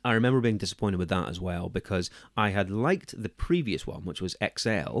 and I remember being disappointed with that as well, because I had liked the previous one, which was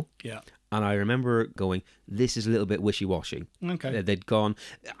XL, Yeah. and I remember going, this is a little bit wishy-washy. Okay. They'd gone,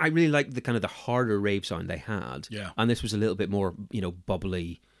 I really liked the kind of the harder rave sound they had, Yeah. and this was a little bit more,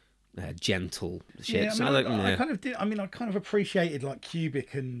 bubbly, gentle shit. Yeah, So I kind of did. I kind of appreciated like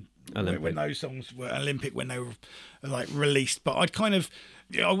Cubic and Olympic. when those songs were Olympic when they were like released. But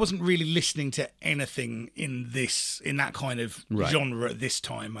I wasn't really listening to anything in that kind of genre at this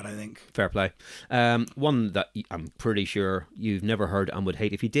time. I don't think. Fair play. One that I'm pretty sure you've never heard and would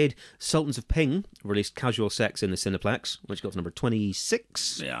hate if you did. Sultans of Ping released Casual Sex in the Cineplex, which got to number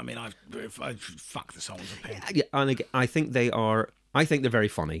 26. Yeah, I fuck the songs of Pink. Yeah, and again, I think they're very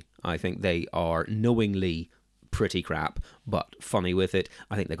funny. I think they are knowingly pretty crap, but funny with it.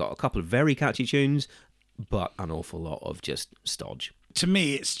 I think they got a couple of very catchy tunes, but an awful lot of just stodge. To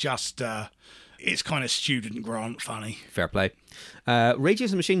me, it's just it's kind of student grant funny. Fair play. Rage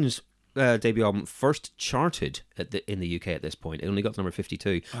Against the Machine's debut album first charted in the UK at this point. It only got to number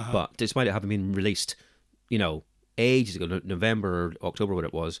 52, but despite it having been released, ages ago, November or October, what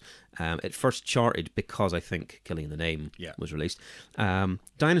it was, it first charted because I think Killing the Name was released.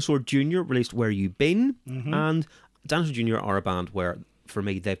 Dinosaur Jr. released Where You Been, and Dinosaur Jr. are a band where, for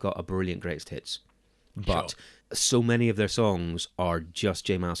me, they've got a brilliant greatest hits. But so many of their songs are just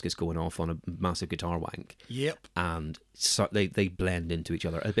Jay Mascis going off on a massive guitar wank. Yep. And so they blend into each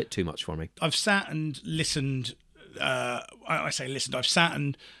other a bit too much for me. I've sat and listened. I say listened. I've sat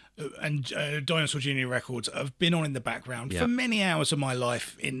and Dinosaur Jr. records have been on in the background for many hours of my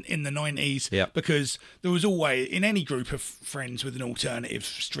life in the 90s because there was always, in any group of friends with an alternative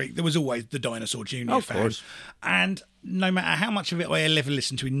streak, there was always the Dinosaur Jr. Of fan. course. And no matter how much of it I ever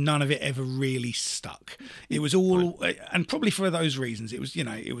listened to, none of it ever really stuck. It was all, and probably for those reasons, it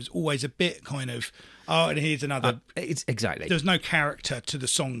was always a bit kind of, and here's another. It's exactly. There's no character to the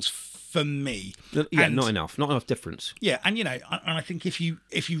songs for me. Yeah, and, not enough difference. Yeah, and and I think if you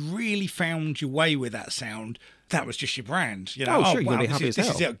really found your way with that sound, that was just your brand. You're sure, you're gonna be happy as hell.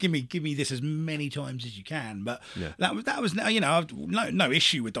 This is it. Give me this as many times as you can. But that was I've no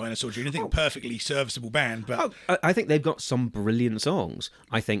issue with Dinosaur Jr. I think a perfectly serviceable band. But I think they've got some brilliant songs.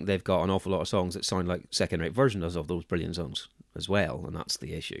 I think they've got an awful lot of songs that sound like second-rate versions of those brilliant songs as well, and that's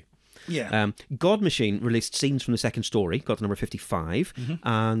the issue. Yeah. God Machine released Scenes from the Second Story, got to number 55,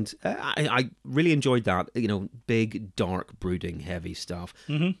 and I really enjoyed that. You know, big, dark, brooding, heavy stuff.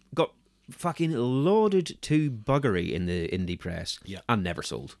 Got fucking loaded to buggery in the indie press, and never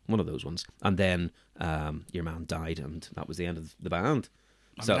sold. One of those ones. And then your man died, and that was the end of the band.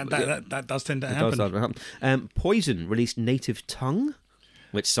 So That does tend to happen. Poison released Native Tongue,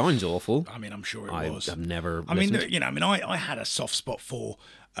 which sounds awful. I mean, I'm sure it was. I've never. I mean, listened. I had a soft spot for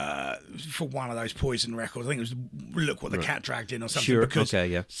one of those Poison records. I think it was Look What the Cat Dragged In or something. Sure, because okay,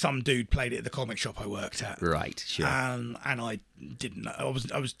 yeah. some dude played it at the comic shop I worked at. Right, sure. And I didn't know.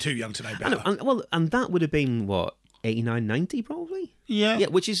 I was too young to know better. And that would have been what, 89, 90 probably? Yeah,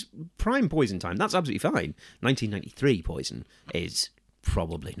 which is prime Poison time. That's absolutely fine. 1993 Poison is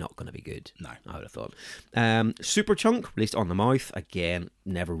probably not going to be good. No. I would have thought. Superchunk released On the Mouth. Again,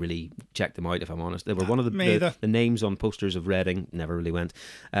 never really checked them out, if I'm honest. They were one of the names on posters of Reading. Never really went.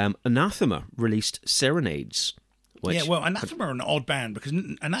 Anathema released Serenades. Which, Anathema are an odd band because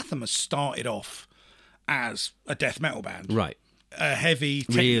Anathema started off as a death metal band. Right. A heavy,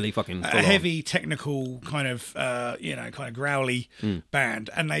 really fucking full on. heavy technical kind of, kind of growly band,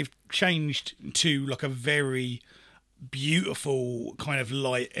 and they've changed to like a very beautiful kind of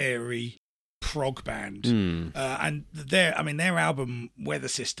light, airy prog band. And their album Weather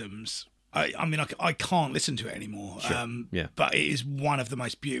Systems. I can't listen to it anymore. Sure. But it is one of the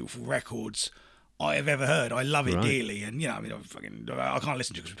most beautiful records I have ever heard. I love it dearly, and I can't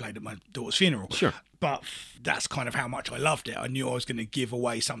listen to it because we played at my daughter's funeral. Sure. But that's kind of how much I loved it. I knew I was going to give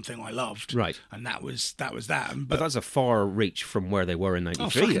away something I loved. Right. And that was that. But that's a far reach from where they were in 93. Oh,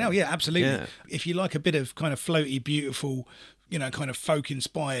 fucking hell, yeah, absolutely. Yeah. If you like a bit of kind of floaty, beautiful, kind of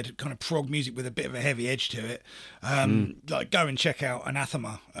folk-inspired kind of prog music with a bit of a heavy edge to it, like go and check out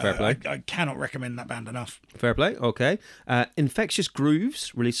Anathema. Fair play. I cannot recommend that band enough. Fair play, okay. Infectious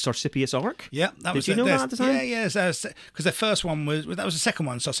Grooves released Sarsipius Arc. Yeah, that was. Did you know that at the time? Yeah, because their first one that was the second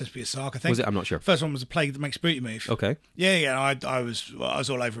one, Sarsipius Arc, I think. Was it? I'm not sure. First one was A Plague That Makes Booty Move. Okay. Yeah. I was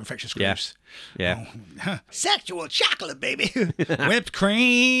all over Infectious Grooves. Yeah. Oh. Sexual chocolate, baby. Whipped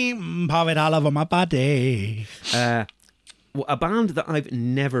cream, pour it all over my body. A band that I've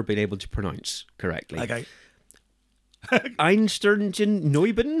never been able to pronounce correctly. Okay. Einstürzen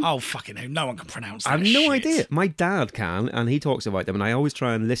Neuben? Oh, fucking hell. No one can pronounce that I have no shit. idea. My dad can, and he talks about them, and I always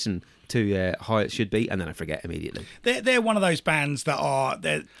try and listen to how it should be, and then I forget immediately. They're one of those bands that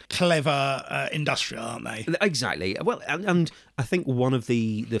they're clever industrial, aren't they? Exactly. Well, and I think one of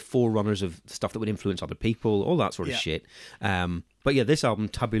the forerunners of stuff that would influence other people, all that sort of shit. But yeah, this album,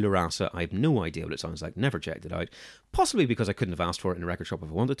 Tabula Rasa, I have no idea what it sounds like. Never checked it out. Possibly because I couldn't have asked for it in a record shop if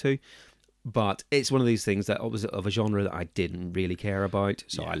I wanted to. But it's one of these things that was of a genre that I didn't really care about,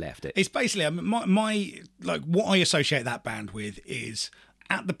 so I left it. It's basically my like what I associate that band with is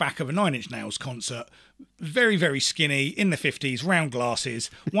at the back of a Nine Inch Nails concert, very, very skinny, in the 50s, round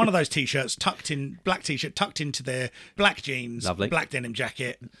glasses, one of those t-shirts black t-shirt tucked into their black jeans, Lovely. black denim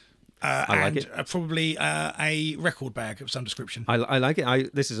jacket. I like it. Probably a record bag of some description. I like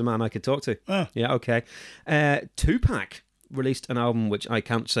it. This is a man I could talk to. Oh. Yeah, okay. Tupac released an album which I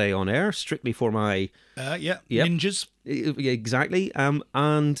can't say on air, strictly for my... Yep. Ninjas. Exactly.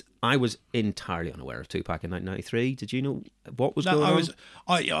 And I was entirely unaware of Tupac in 1993. Did you know what was going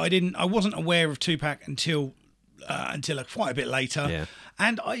on? I wasn't aware of Tupac until quite a bit later. Yeah.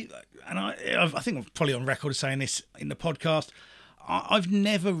 And I think I'm probably on record saying this in the podcast. I've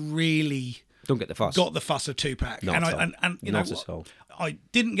never really Don't get the fuss. got the fuss of Tupac. Not at all. And you Not know at all. I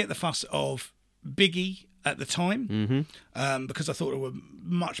didn't get the fuss of Biggie at the time because I thought there were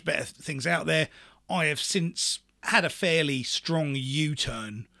much better things out there. I have since had a fairly strong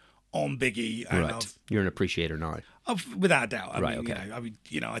U-turn on Biggie, and Right. You're an appreciator now. without a doubt. Right, okay.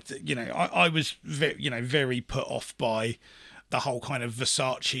 I was very put off by the whole kind of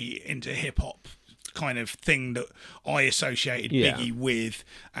Versace into hip hop kind of thing that I associated Biggie with,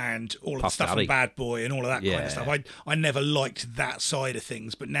 and all of the stuff Daddy. on Bad Boy and all of that kind Yeah. of stuff. I never liked that side of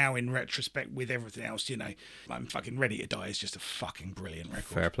things, but now in retrospect, with everything else, I'm fucking Ready to Die is just a fucking brilliant record.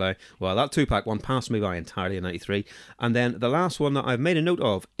 Fair play. Well, that Tupac one passed me by entirely in 93. And then the last one that I've made a note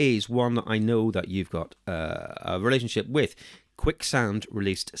of is one that I know that you've got a relationship with. Quicksand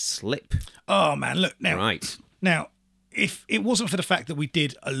released Slip. Oh man, look now. Right. Now, if it wasn't for the fact that we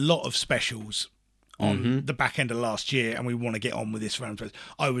did a lot of specials on the back end of last year, and we want to get on with this round,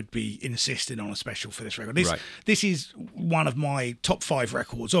 I would be insisting on a special for this record. This is one of my top 5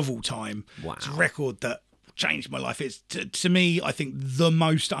 records of all time. Wow. It's a record that changed my life. It's to me, I think, the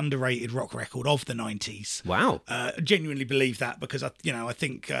most underrated rock record of the 90s. Wow. I genuinely believe that because I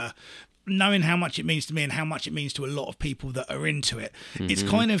think knowing how much it means to me and how much it means to a lot of people that are into it, it's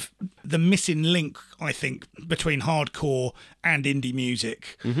kind of the missing link, I think, between hardcore and indie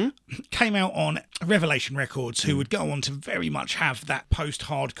music. Came out on Revelation Records, who would go on to very much have that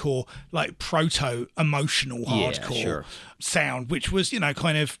post-hardcore, like proto-emotional hardcore sound, which was,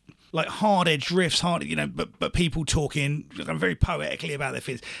 kind of like hard-edged riffs, but people talking very poetically about their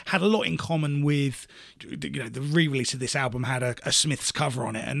feelings. Had a lot in common with, the re-release of this album had a Smiths cover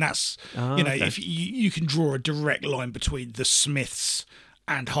on it, and that's, if you can draw a direct line between the Smiths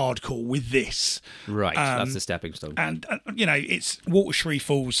and hardcore with this. Right, that's the stepping stone. And, it's Walter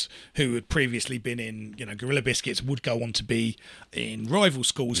Schriefels, who had previously been in, Gorilla Biscuits, would go on to be in rival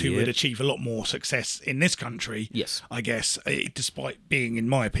schools who would achieve a lot more success in this country, yes, I guess, despite being, in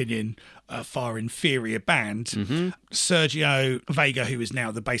my opinion, a far inferior band. Sergio Vega, who is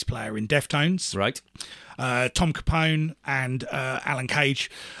now the bass player in Deftones. Right. Tom Capone and Alan Cage.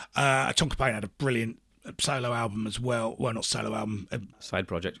 Tom Capone had a brilliant solo album as well. Well, not solo album, side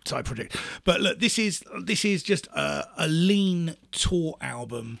project. But look, this is just a lean tour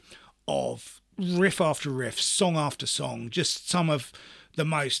album of riff after riff, song after song, just some of the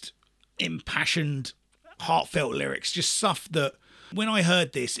most impassioned, heartfelt lyrics, just stuff that when I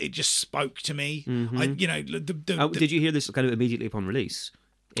heard this, it just spoke to me. Did you hear this kind of immediately upon release?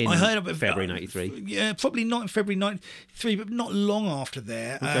 I heard of it February 93. Yeah, probably not in February 93, but not long after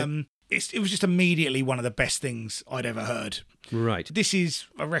there. Okay. It was just immediately one of the best things I'd ever heard. Right. This is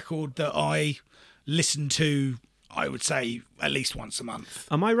a record that I listen to, I would say, at least once a month.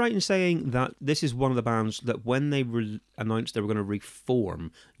 Am I right in saying that this is one of the bands that when they announced they were going to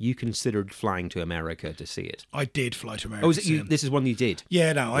reform, you considered flying to America to see it? I did fly to America. Oh, is it you? This is one you did?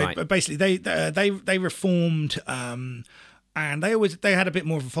 Yeah, no. Right. Basically, they reformed. And they had a bit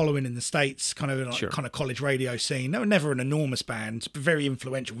more of a following in the States, kind of college radio scene. They were never an enormous band, but very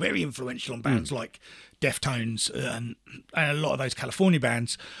influential on bands like Deftones and a lot of those California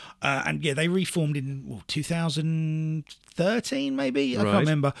bands. They reformed in 2013, maybe? I can't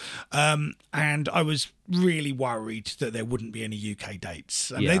remember. And I was really worried that there wouldn't be any UK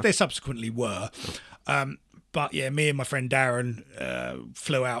dates. And they subsequently were. But yeah, me and my friend Darren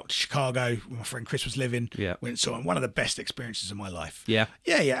flew out to Chicago where my friend Chris was living. Yeah. Went and saw him. One of the best experiences of my life. Yeah.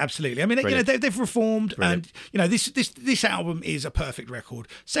 Yeah, absolutely. I mean, they've reformed. Brilliant. And, this album is a perfect record.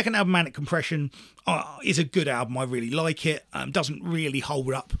 Second album, Manic Compression, is a good album. I really like it. Doesn't really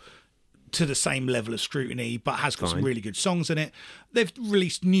hold up to the same level of scrutiny, but has got some really good songs in it. They've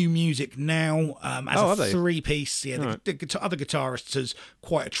released new music now as a three-piece. Yeah, the other guitarist is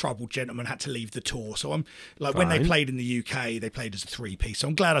quite a troubled gentleman, had to leave the tour. So I'm like, when they played in the UK, they played as a three-piece. So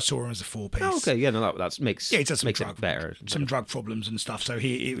I'm glad I saw him as a four-piece. Oh, okay, yeah, no, that makes it makes it better. Some drug problems and stuff. So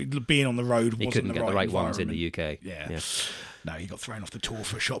he being on the road wasn't couldn't get the right ones in the UK. Yeah. No, he got thrown off the tour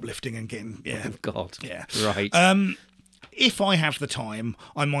for shoplifting and getting Oh, God. Yeah. Right. If I have the time,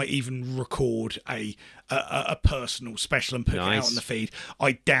 I might even record a personal special and put it out on the feed.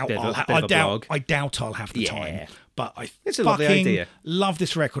 I doubt I'll have the time. But it's a lovely idea. Love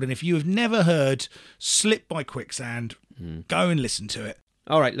this record, and if you have never heard "Slip" by Quicksand, go and listen to it.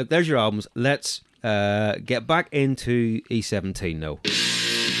 All right, look, there's your albums. Let's get back into E17 now.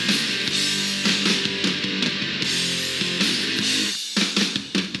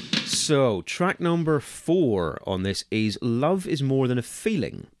 So, track number 4 on this is Love Is More Than a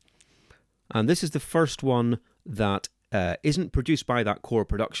Feeling. And this is the first one that isn't produced by that core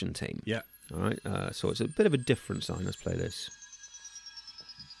production team. Yeah. All right, so it's a bit of a different sound. Let's play this.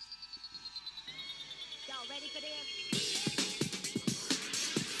 Y'all ready for this?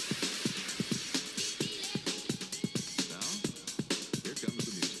 Now, here comes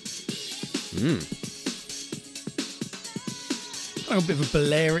the music. A bit of a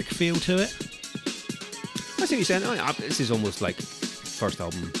Balearic feel to it. I see what you're saying. This is almost like first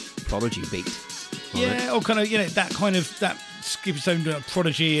album Prodigy beat. Yeah, or kind of, that Skip Stone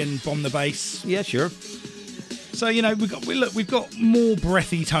Prodigy and Bomb the Bass. Yeah, sure. So, we've got more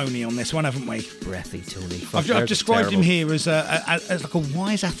breathy Tony on this one, haven't we? Breathy Tony. I've described him here as like a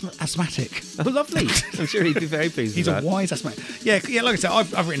wise asthmatic. Oh, lovely. I'm sure he'd be very pleased with that. He's a wise asthmatic. Yeah, like I said,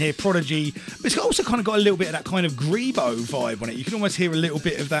 I've written here Prodigy, but it's also kind of got a little bit of that kind of Grebo vibe on it. You can almost hear a little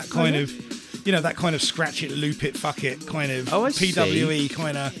bit of that kind of, that kind of scratch it, loop it, fuck it kind of PWE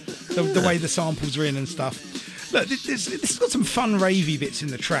kind of, the way the samples are in and stuff. Look, this has got some fun ravey bits in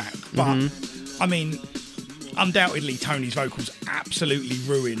the track, but, I mean, undoubtedly Tony's vocals absolutely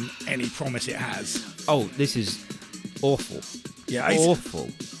ruin any promise it has. Oh, this is awful. Yeah, awful.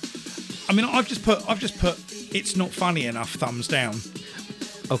 I mean, I've just put it's not funny enough thumbs down.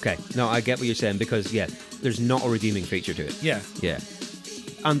 Okay, no, I get what you're saying because there's not a redeeming feature to it. Yeah.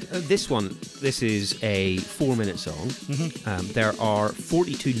 And this is a 4-minute song. There are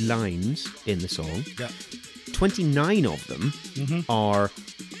 42 lines in the song. Yeah. 29 of them are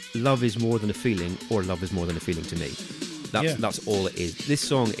 "Love is more than a feeling" or "Love is more than a feeling to me." That's all it is. This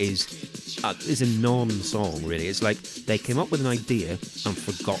song is a non-song, really. It's like they came up with an idea and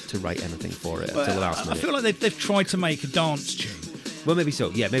forgot to write anything for it until the last minute. I feel like they've tried to make a dance tune. Well, maybe so.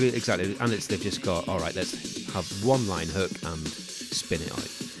 Yeah, maybe exactly. And they've just got, all right, let's have one line hook and spin it out.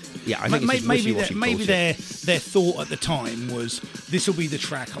 Yeah, I think maybe their thought at the time was this will be the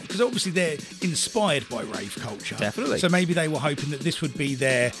track, because obviously they're inspired by rave culture. Definitely. So maybe they were hoping that this would be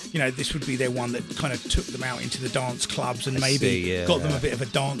their one that kind of took them out into the dance clubs and got them a bit of a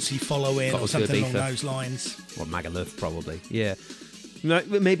dancey following or something along those lines. Or Magaluf, probably. Yeah. No,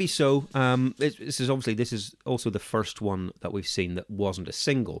 maybe so. This is also the first one that we've seen that wasn't a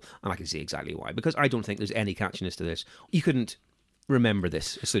single, and I can see exactly why. Because I don't think there's any catchiness to this. You couldn't remember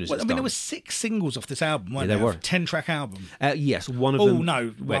this as soon as it's done. There were 6 singles off this album, weren't there there? were. 10-track album. Yes, one of them. Oh no,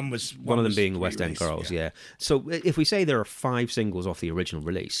 one of them being West End Girls. Yeah. So if we say there are 5 singles off the original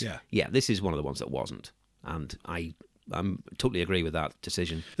release, this is one of the ones that wasn't, and I'm totally agree with that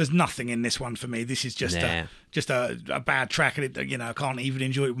decision. There's nothing in this one for me. This is just a bad track, and I can't even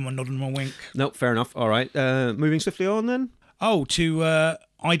enjoy it with my nod and my wink. No, fair enough. All right, moving swiftly on then. Oh, to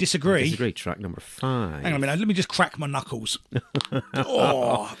I Disagree. I Disagree, track number 5. Hang on a minute, let me just crack my knuckles.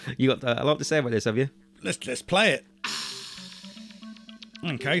 Oh, you got a lot to say about this, have you? Let's play it.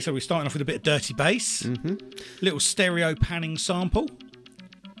 Okay, so we're starting off with a bit of dirty bass, little stereo panning sample.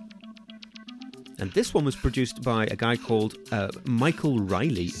 And this one was produced by a guy called Michael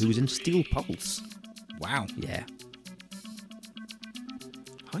Riley, who was in Steel Pulse. Wow. Yeah.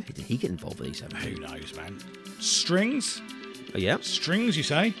 How did he get involved with these? Who knows, man? Strings? Yeah. Strings, you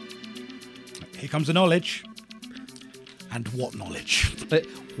say? Here comes the knowledge. And what knowledge?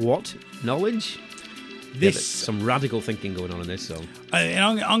 What knowledge? This some radical thinking going on in this song.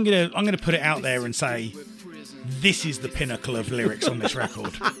 I'm gonna put it out there and say this is the pinnacle of lyrics on this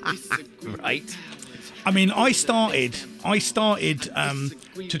record. Right. I mean, I started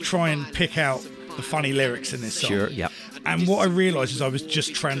to try and pick out the funny lyrics in this song. Sure. Yeah. And what I realised is I was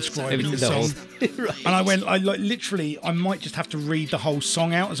just transcribing the song. Right. And I went, I might just have to read the whole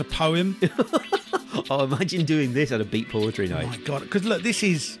song out as a poem. Oh, imagine doing this at a beat poetry night. Oh my God. Because look, this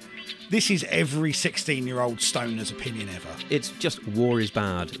is every 16-year-old stoner's opinion ever. It's just war is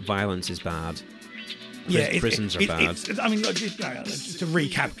bad, violence is bad. Prisons are bad. Just to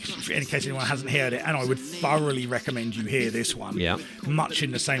recap, in case anyone hasn't heard it, and I would thoroughly recommend you hear this one. Yeah. Much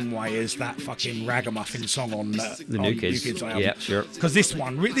in the same way as that fucking ragamuffin song on the New Kids album. Yeah, sure. Because this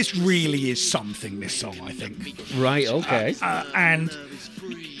really is something. This song, I think. Right. Okay. And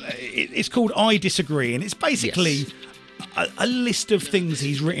it's called "I Disagree," and it's basically a list of things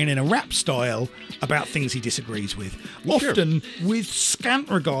he's written in a rap style about things he disagrees with, often with scant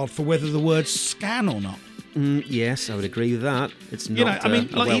regard for whether the words scan or not. Yes, I would agree with that. It's not.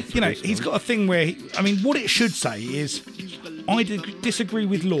 He's got a thing where what it should say is, I disagree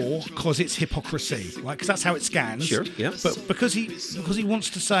with law because it's hypocrisy, right? Because that's how it scans. Sure. Yeah. But because he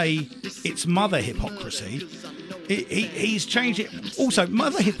wants to say it's mother hypocrisy. He's changed it. Also,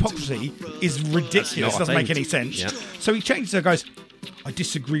 mother hypocrisy is ridiculous. Doesn't make any sense. Yeah. So he changes it and goes, I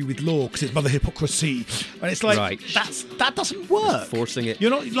disagree with law because it's mother hypocrisy. And it's like, that doesn't work. Forcing it. You're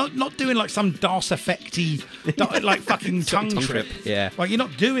not doing like some Das Effecty, like fucking tongue trip. Yeah. Like, you're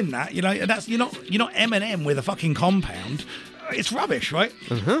not doing that. You're not Eminem with a fucking compound. It's rubbish, right?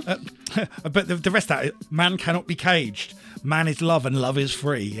 But the rest of that, man cannot be caged. Man is love and love is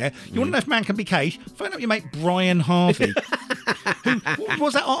free. Yeah, you want to know if man can be caged? Find out your mate Brian Harvey. What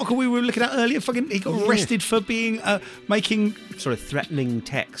was that article we were looking at earlier? He got arrested for being making sort of threatening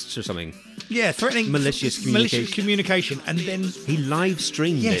texts or something. Yeah, threatening malicious communication, and then he live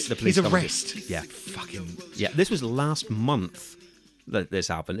streamed it. The police his arrest. Yeah, fucking yeah. This was last month that this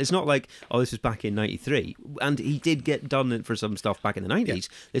happened. It's not like, this was back in 93, and he did get done for some stuff back in the 90s.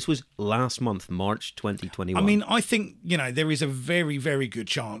 Yeah. This was last month, March 2021. I mean, I think, there is a very, very good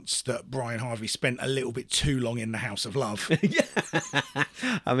chance that Brian Harvey spent a little bit too long in the House of Love. Yeah.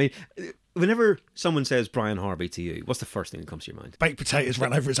 I mean, whenever someone says Brian Harvey to you, what's the first thing that comes to your mind? Baked potatoes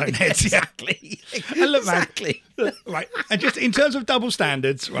run over his own head. Exactly. And look, man, right, and just in terms of double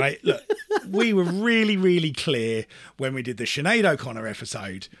standards, right, look, we were really, really clear when we did the Sinead O'Connor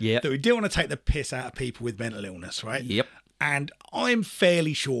episode that we didn't want to take the piss out of people with mental illness, right? Yep. And I'm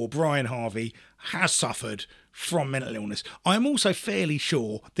fairly sure Brian Harvey has suffered from mental illness. I'm also fairly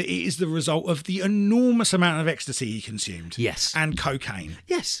sure that it is the result of the enormous amount of ecstasy he consumed. Yes. And cocaine.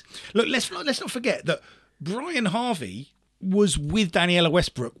 Yes. Look, let's not forget that Brian Harvey was with Daniela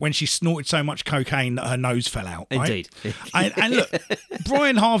Westbrook when she snorted so much cocaine that her nose fell out. Right? Indeed. And look,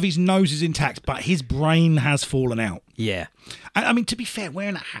 Brian Harvey's nose is intact, but his brain has fallen out. Yeah. And, I mean, to be fair,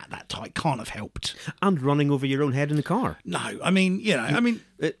 wearing a hat that tight can't have helped. And running over your own head in the car. No, I mean,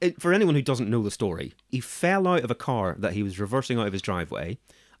 For anyone who doesn't know the story, he fell out of a car that he was reversing out of his driveway,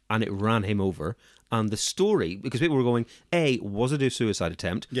 and it ran him over. And the story, because people were going, A, was it a suicide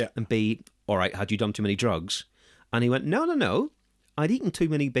attempt? Yeah. And B, all right, had you done too many drugs? And he went, no. I'd eaten too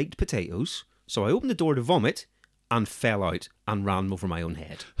many baked potatoes, so I opened the door to vomit and fell out and ran over my own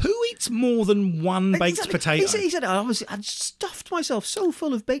head. who eats more than one baked potato? He said, I'd stuffed myself so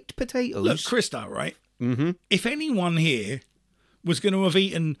full of baked potatoes. Look, Krista, right? Mm-hmm. If anyone here was going to have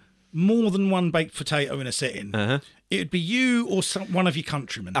eaten more than one baked potato in a sitting, it would be you or one of your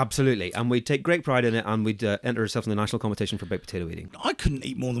countrymen. Absolutely. And we'd take great pride in it, and we'd enter ourselves in the national competition for baked potato eating. I couldn't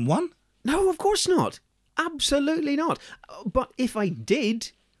eat more than one. No, of course not. Absolutely not. But if I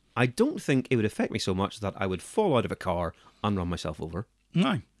did, I don't think it would affect me so much that I would fall out of a car and run myself over.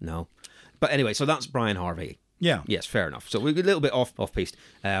 No. But anyway, so that's Brian Harvey. Yeah. Yes, fair enough. So we're a little bit off-piste.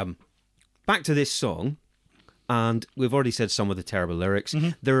 Back to this song, and we've already said some of the terrible lyrics.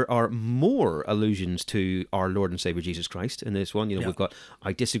 Mm-hmm. There are more allusions to our Lord and Saviour Jesus Christ in this one. We've got,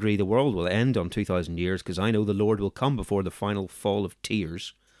 I disagree, the world will end on 2,000 years because I know the Lord will come before the final fall of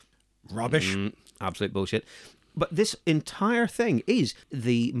tears. Rubbish. Absolute bullshit. But this entire thing is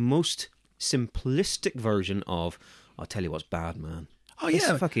the most simplistic version of, I'll tell you what's bad, man. Oh,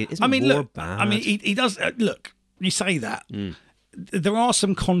 yeah. Isn't war bad? I mean, he does... look, you say that. There are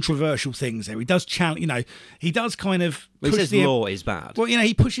some controversial things there. He does challenge... he does kind of... He says law is bad. Well,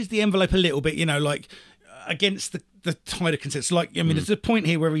 he pushes the envelope a little bit, like, against the tide of consensus. Like, I mean, there's a point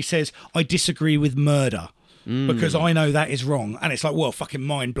here where he says, I disagree with murder. Because I know that is wrong. And it's like, well, fucking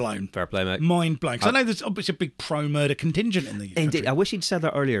mind blown. Fair play, mate. Mind blown. Because I know there's obviously a big pro-murder contingent in the country. Indeed. I wish he'd said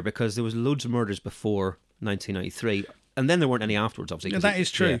that earlier because there was loads of murders before 1993. And then there weren't any afterwards, obviously. Yeah, that is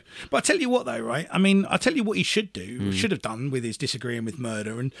true. Yeah. But I tell you what, though, right? I mean, I tell you what he should do, should have done with his disagreeing with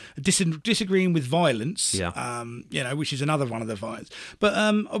murder and disagreeing with violence, which is another one of the violence. But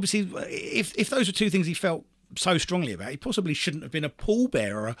obviously, if those were two things he felt so strongly about, he possibly shouldn't have been a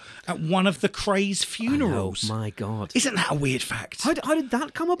pallbearer at one of the Cray's funerals. Oh, my God. Isn't that a weird fact? How did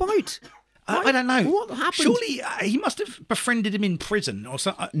that come about? I don't know. What happened? Surely he must have befriended him in prison or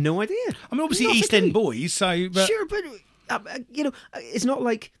something. No idea. I mean, obviously East End boys, so... But... Sure, but, it's not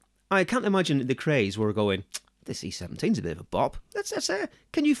like... I can't imagine the Crays were going, this E17's a bit of a bop. Let's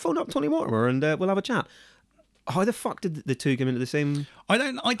can you phone up Tony Mortimer and we'll have a chat? How the fuck did the two come into the same... I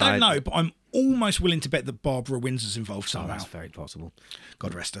don't know, but I'm almost willing to bet that Barbara Windsor's involved somehow. That's very possible.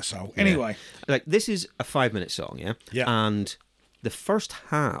 God rest her soul. Anyway. Like, this is a 5-minute song, yeah? Yeah. And the first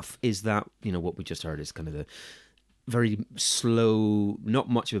half is that, what we just heard is kind of the very slow, not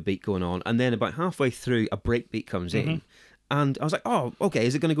much of a beat going on. And then about halfway through, a break beat comes in. And I was like, oh, okay,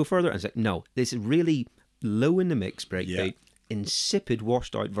 is it going to go further? And it's like, no, this is really low in the mix break beat, insipid,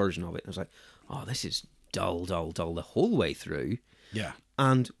 washed out version of it. And I was like, oh, this is dull the whole way through. Yeah.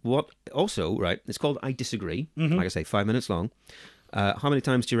 And what also, right, it's called I Disagree. Like I say, 5 minutes long. How many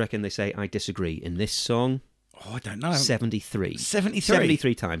times do you reckon they say I disagree in this song? Oh, I don't know. 73. 73?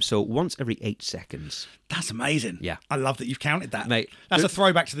 73 times. So once every 8 seconds. That's amazing. Yeah. I love that you've counted that. Mate. That's a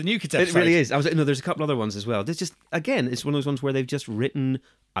throwback to the New Kids episode. It really is. I was like, no, there's a couple other ones as well. There's just, again, it's one of those ones where they've just written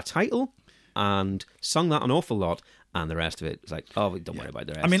a title and sung that an awful lot, and the rest of it is like, oh, don't worry about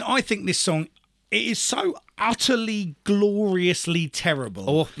the rest. I mean, I think this song... It is so utterly, gloriously terrible.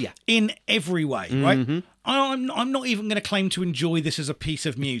 Oh, yeah. In every way, right? I'm not even going to claim to enjoy this as a piece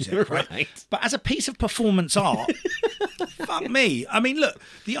of music, right? But as a piece of performance art, fuck me. I mean, look,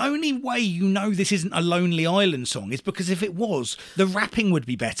 the only way you know this isn't a Lonely Island song is because if it was, the rapping would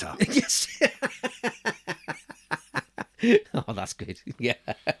be better. Yes. Oh, that's good. Yeah.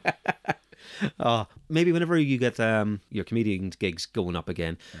 Oh, maybe whenever you get your comedian gigs going up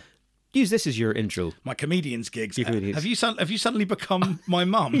again, use this as your intro. My comedians gigs. Comedians. Have you suddenly become my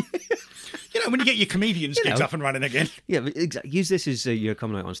mum? When you get your comedians gigs up and running again. Yeah, but use this as your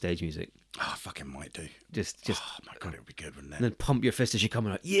coming out on stage music. Oh, I fucking might do. Just. Oh my God, it would be good, wouldn't it? And then pump your fist as you're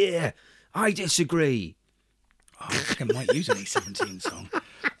coming out. Yeah, I disagree. Oh, I fucking might use an E17 song.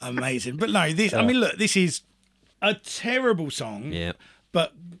 Amazing. But no, this. I mean, look, this is a terrible song. Yeah.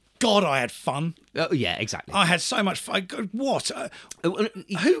 But God, I had fun. Oh, yeah, exactly. I had so much fun. What?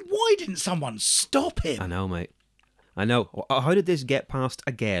 Why didn't someone stop him? I know, mate. I know. How did this get past,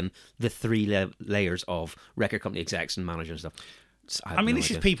 again, the 3 layers of record company execs and managers and stuff? I mean,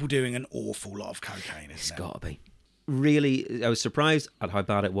 this is people doing an awful lot of cocaine, isn't it? It's got to be. Really, I was surprised at how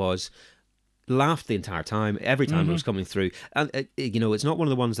bad it was. laughed the entire time, every time it was coming through. And, it's not one of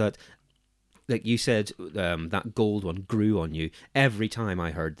the ones that, like you said, that gold one grew on you. Every time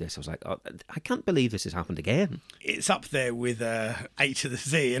I heard this, I was like, oh, I can't believe this has happened again. It's up there with A to the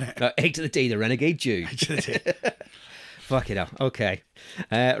Z, isn't it? A to the D, the Renegade Jew. A to the Z. Fuck it up. Okay.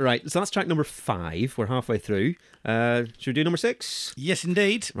 Right, so that's track number 5. We're halfway through. Should we do number 6? Yes,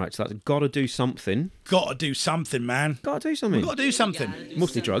 indeed. Right, so that's Gotta Do Something. Got to do something, man. Gotta do something. We've got to do something.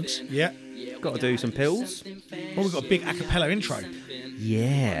 Mostly drugs. Yeah. Gotta do some pills. Well, we've got a big a cappella intro.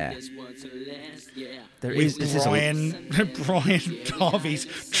 Yeah. There With is. This is Brian Harvey's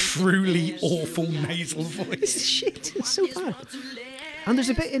truly awful nasal voice. shit. It's so bad. And there's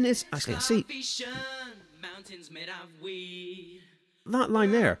a bit in this. Actually, see that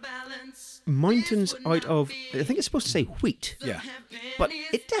line there. Mountains out of. I think it's supposed to say wheat. Yeah. But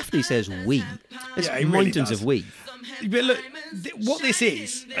it definitely says we. It's Yeah, it really mountains does. of we. But look, what this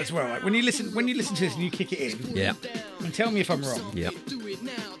is as well. Like, when you listen to this and you kick it in, Yeah. and tell me if I'm wrong. Yeah.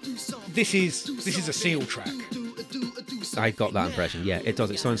 This is a Seal track. I got that impression. Yeah, it does.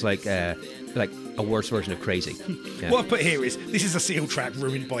 It sounds like a worse version of Crazy. Yeah. What I've put here is this is a Seal track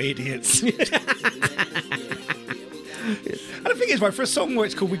ruined by idiots. And the thing is, right, for a song where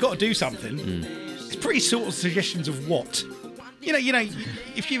it's called "We Got to Do Something," it's pretty sort of suggestions of what. You know,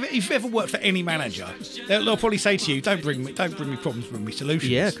 if you've ever worked for any manager, they'll probably say to you, "Don't bring me problems, bring me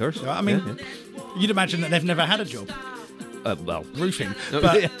solutions." Yeah, of course. You know what I mean, you'd imagine that they've never had a job Well, roofing, yeah,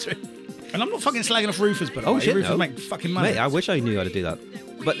 but. true. And I'm not fucking slagging off roofers, but Oh, shit, roofers no. make fucking money. Mate, I wish I knew how to do that.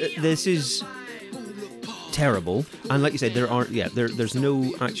 But this is terrible. And like you said, there's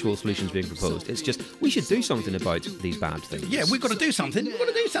no actual solutions being proposed. It's just, we should do something about these bad things. Yeah, we've got to do something. We've got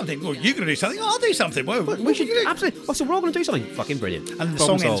to do something. Well, you're going to do something. I'll do something. Well, We should absolutely. Oh, so we're all going to do something. Fucking brilliant. And the Problem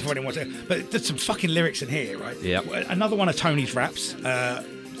song ends solved. for anyone to. But there's some fucking lyrics in here, right? Yeah. Another one of Tony's raps,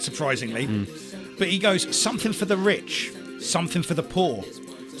 surprisingly. But he goes, something for the rich, something for the poor,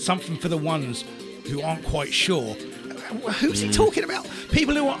 something for the ones who aren't quite sure. Who's he talking about?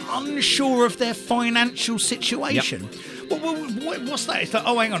 People who are unsure of their financial situation. What's that? It's like,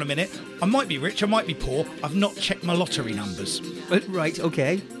 oh, hang on a minute. I might be rich, I might be poor. I've not checked my lottery numbers. Right,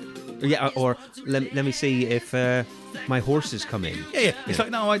 okay. Yeah, or let me see if my horses come in. Yeah. It's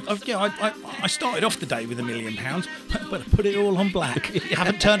like, no, I started off the day with £1 million, but I put it all on black.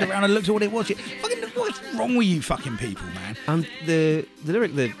 Haven't turned around and looked at what it was yet. Fucking, what's wrong with you fucking people, man? And the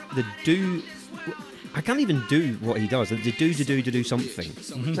lyric, the do... I can't even do what he does. The do something.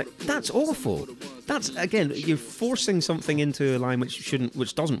 It's like, that's awful. That's, again, you're forcing something into a line which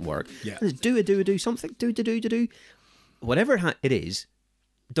doesn't work. Yeah. Do something. Do. Whatever it is,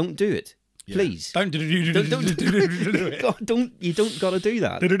 don't do it. Please. Don't do it. God, you don't got to do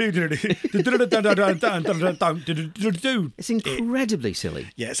that. It's incredibly silly.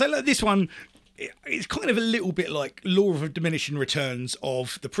 Yeah, so like, this one, it's kind of a little bit like Law of Diminishing Returns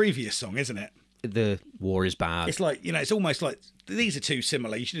of the previous song, isn't it? The war is bad. It's like, it's almost like these are too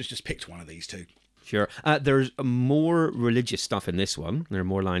similar. You should have just picked one of these two. Sure. There's more religious stuff in this one. There are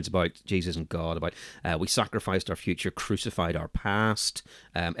more lines about Jesus and God, about we sacrificed our future, crucified our past,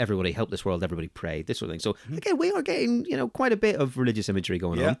 everybody help this world, everybody pray, this sort of thing. So, again, we are getting, quite a bit of religious imagery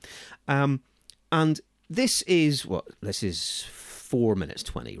going on. And this is 4 minutes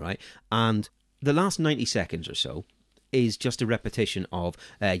 20, right? And the last 90 seconds or so is just a repetition of,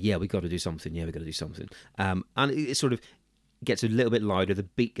 we got to do something, we got to do something. And it sort of gets a little bit louder, the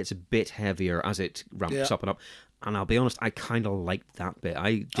beat gets a bit heavier as it ramps up and up. And I'll be honest, I kind of liked that bit.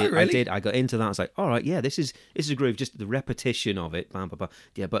 I got into that. I was like, all right, this is a groove, just the repetition of it. Bam, bam, bam.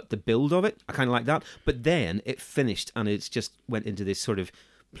 Yeah, but the build of it, I kind of like that. But then it finished and it's just went into this sort of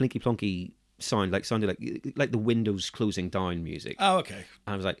plinky-plonky sounded like the windows closing down music. Oh, okay.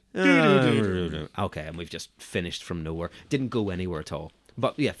 And I was like, okay, and we've just finished from nowhere. Didn't go anywhere at all.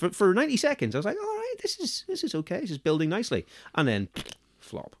 But yeah, for 90 seconds, I was like, all right, this is okay. This is building nicely. And then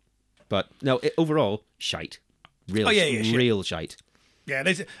flop. But no, overall, shite. Real shite. Yeah,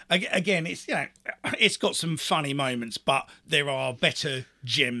 there's again, it's got some funny moments, but there are better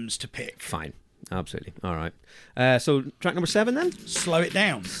gems to pick. Fine, absolutely. All right. So track number 7 then. Slow it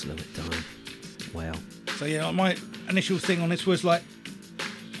down. Slow it down. Well. So yeah, my initial thing on this was like,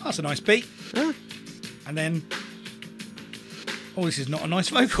 oh, that's a nice beat, and then, oh, this is not a nice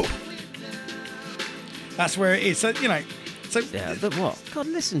vocal. That's where it is. So Yeah, but what? God,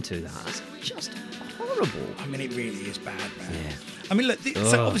 listen to that. It's just horrible. I mean, it really is bad, man. Yeah. I mean, look.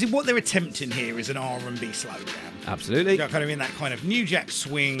 So obviously, what they're attempting here is an R&B slow jam. Absolutely. Kind of in that kind of New Jack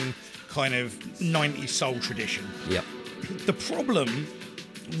Swing, kind of 90s soul tradition. Yep. The problem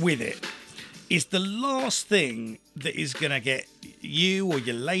with it is the last thing that is going to get you or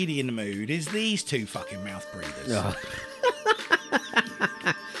your lady in the mood is these two fucking mouth breathers.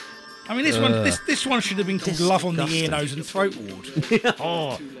 I mean, this one should have been called Love on the Ear, Nose and Throat Ward.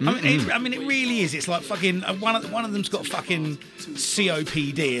 I mean, it really is. It's like fucking one of them's got fucking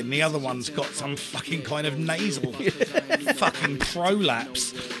COPD and the other one's got some fucking kind of nasal fucking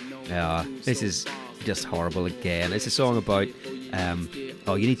prolapse. Yeah, this is just horrible again. It's a song about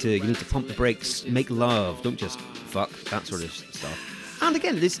you need to pump the brakes, make love, don't just fuck, that sort of stuff. And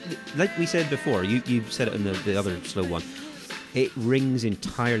again, this, like we said before, you said it in the other slow one. It rings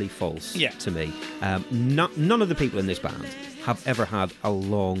entirely false to me. None of the people in this band have ever had a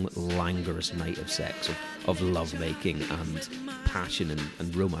long, languorous night of sex, of love-making and passion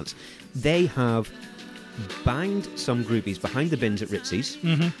and romance. They have banged some groupies behind the bins at Ritzy's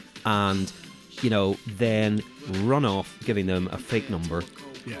and, then run off, giving them a fake number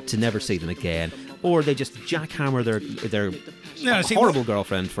to never see them again. Or they just jackhammer their horrible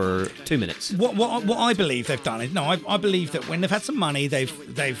girlfriend for 2 minutes. What I believe they've done is I believe that when they've had some money,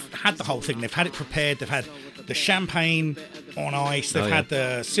 they've had the whole thing. They've had it prepared. They've had the champagne on ice. They've had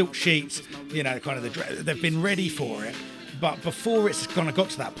the silk sheets. They've been ready for it. But before it's kind of got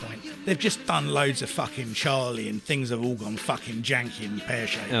to that point, they've just done loads of fucking Charlie and things have all gone fucking janky and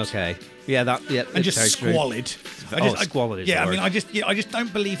pear-shaped. Okay. Yeah, and just squalid. Squalid is the word. I mean, I just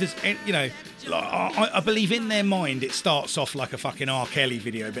don't believe there's, I believe in their mind it starts off like a fucking R. Kelly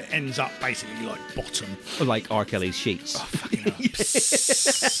video, but ends up basically like bottom. Or like R. Kelly's sheets. Oh,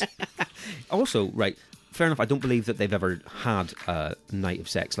 fucking hell. Also, right, fair enough, I don't believe that they've ever had a night of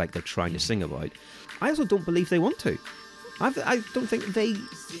sex like they're trying to sing about. I also don't believe they want to. I don't think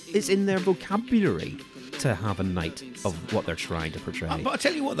it's in their vocabulary to have a night of what they're trying to portray. But I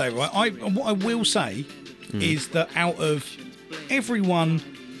tell you what, though, right? What I will say is that out of everyone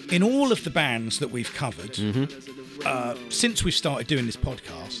in all of the bands that we've covered since we've started doing this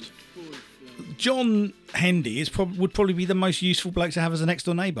podcast, John Hendy would probably be the most useful bloke to have as a next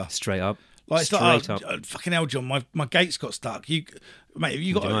door neighbour. Straight up. Like, straight up. Fucking hell, John, my gate's got stuck. Mate, have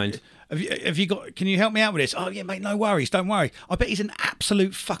you got? Have you got? Can you help me out with this? Oh yeah, mate, no worries, don't worry. I bet he's an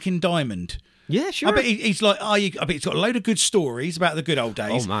absolute fucking diamond. Yeah, sure. I bet he's like, I bet he's got a load of good stories about the good old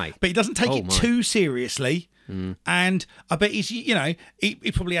days. Oh my! But he doesn't take it too seriously. And I bet he's, he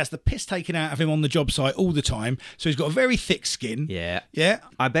probably has the piss taken out of him on the job site all the time. So he's got a very thick skin. Yeah. Yeah.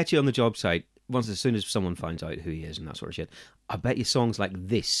 I bet you on the job site, as soon as someone finds out who he is and that sort of shit, I bet you songs like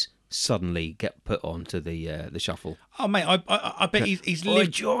this suddenly get put onto the shuffle. Oh mate, I bet he's Oi,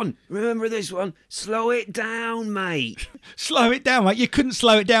 John, remember this one? Slow it down, mate. Slow it down, mate. You couldn't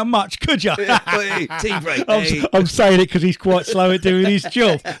slow it down much, could you? Tea break. I'm saying it because he's quite slow at doing his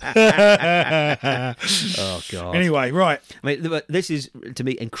job. Oh god. Anyway, right. I mean, this is to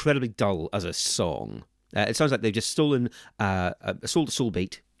me incredibly dull as a song. It sounds like they've just stolen a soul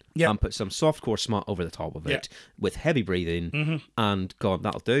beat. Yep. And put some softcore smut over the top of it with heavy breathing and gone,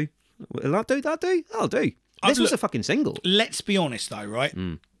 that'll do. Will that do? That'll do. This was a fucking single. Let's be honest though, right?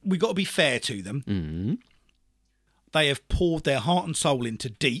 We got to be fair to them. They have poured their heart and soul into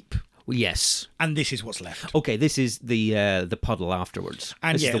Deep. Well, yes. And this is what's left. Okay, this is the puddle afterwards.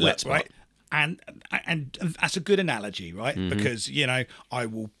 And this is the wet spot. Right? And that's a good analogy, right? Because, I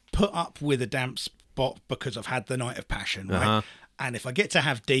will put up with a damp spot because I've had the night of passion, right? And if I get to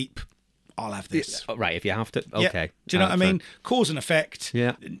have Deep, I'll have this. Right, if you have to. Okay. Yeah. Do you know what I mean? Cause and effect.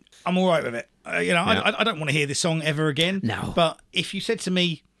 Yeah. I'm all right with it. I don't want to hear this song ever again. No. But if you said to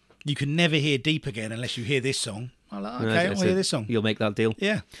me, you can never hear Deep again unless you hear this song, I'm like, okay, I'll hear this song. You'll make that deal.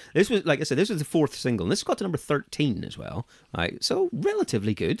 Yeah. This was, like I said, this was the fourth single. And this got to number 13 as well. Right. So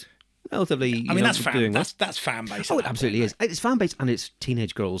relatively good. Relatively. I mean, that's fan base. Oh, it absolutely is. It's fan base and it's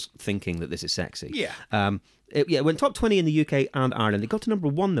teenage girls thinking that this is sexy. Yeah. It went top 20 in the UK and Ireland. It got to number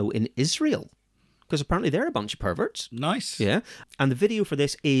 1 though in Israel because apparently they're a bunch of perverts. Nice. Yeah. And the video for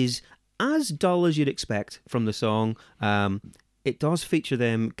this is as dull as you'd expect from the song. It does feature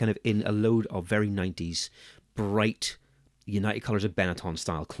them kind of in a load of very 90s bright United Colours of Benetton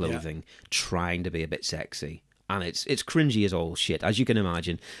style clothing, trying to be a bit sexy. And it's cringy as all shit, as you can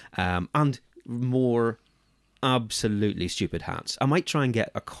imagine. And more absolutely stupid hats. I might try and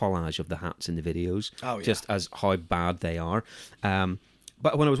get a collage of the hats in the videos, just as how bad they are.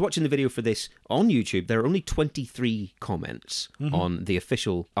 But when I was watching the video for this on YouTube, there are only 23 comments on the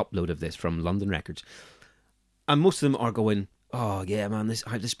official upload of this from London Records. And most of them are going, oh yeah, man,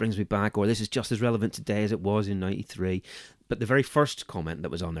 this brings me back, or this is just as relevant today as it was in 93. But the very first comment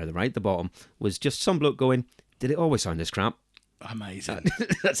that was on there, right at the bottom, was just some bloke going, did it always sound this crap? Amazing.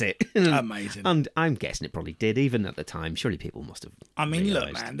 That's it. Amazing. And I'm guessing it probably did, even at the time. Surely people must have. I mean, realised.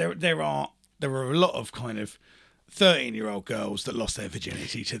 look, man, there are a lot of kind of 13-year-old girls that lost their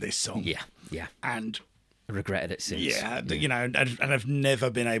virginity to this song. Yeah. And I regretted it since. you know, and I've never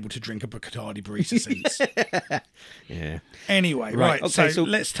been able to drink a Bacardi Barista since. Yeah. Anyway, Right, right. okay, So so-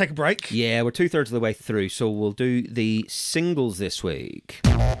 let's take a break. Yeah, we're 2/3 of the way through, so we'll do the singles this week.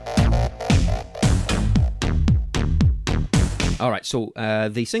 All right, so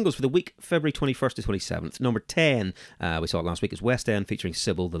the singles for the week, February 21st to 27th. Number 10, we saw it last week, is West End featuring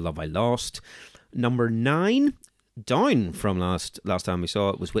Sybil, The Love I Lost. Number 9, down from last time we saw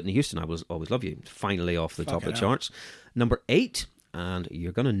it, was Whitney Houston, I Will Always Love You. Finally off the top of the charts. Number 8, and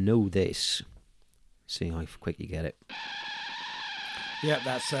you're going to know this. See how quick you get it. Yeah,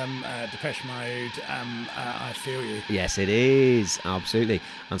 that's Depeche Mode. I Feel You. Yes, it is. Absolutely.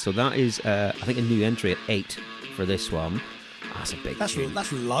 And so that is, I think, a new entry at 8 for this one. That's a big tune.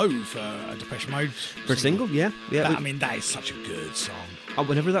 That's low for a Depeche Mode For a single, yeah. I mean, that is such a good song.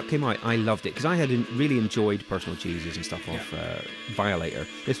 Whenever that came out, I loved it because I had really enjoyed Personal Jesus and stuff off Violator.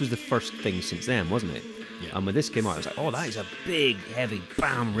 This was the first thing since then, wasn't it? Yeah. And when this came out, I was like, oh, that is a big, heavy,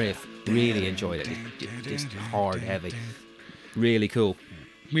 bam riff. Really enjoyed it. Just hard, heavy. Really cool.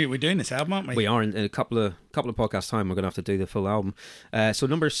 We're doing this album, aren't we? We are in a couple of podcasts time. We're going to have to do the full album. So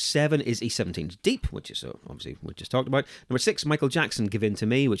number 7 is E17's Deep, which is obviously we just talked about. Number 6, Michael Jackson, Give In to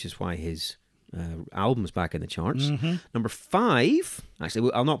Me, which is why his album's back in the charts. Mm-hmm. Number 5,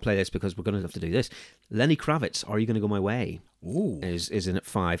 actually, I'll not play this because we're going to have to do this. Lenny Kravitz, Are You Going to Go My Way? Ooh. Is in at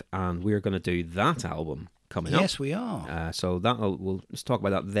 5, and we're going to do that album coming up. Yes, we are. So we'll let's talk about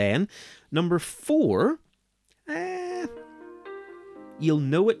that then. Number 4. You'll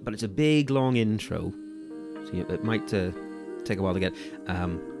know it, but it's a big, long intro. So it might take a while to get.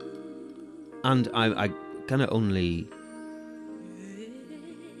 And I kind of only...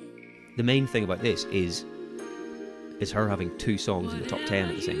 The main thing about this is her having 2 songs in the top 10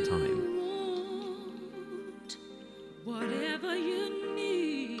 at the same time. Whatever you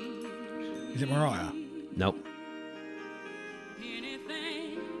need, Is it Mariah? Nope.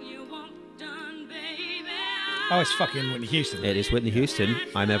 anything you want done, baby. Oh, it's fucking Whitney Houston. It is Whitney Houston,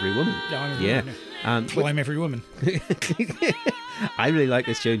 I'm Every Woman. Yeah, I'm Every Woman, And Climb Every Woman. I really like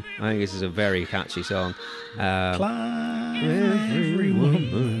this tune. I think this is a very catchy song. Climb Every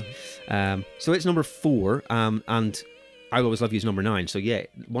Woman. So it's number 4, and I'll Always Love You is number 9. So yeah,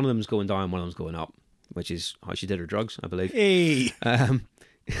 one of them's going down, one of them's going up, which is how she did her drugs, I believe. Hey.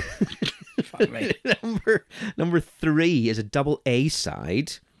 Fuck me. Number 3 is a double A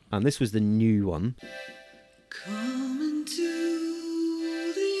side, and this was the new one. Come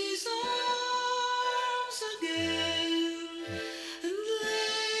into these arms again and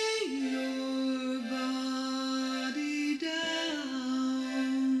lay your body down.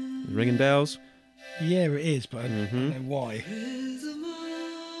 Ringing bells. Yeah, it is, but I don't know why.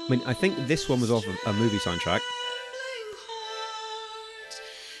 I mean, I think this one was off of a movie soundtrack,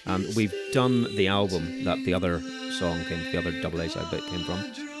 and we've done the album that the other song the other double A side bit came from.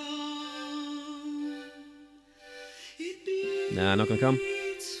 Nah, not gonna come.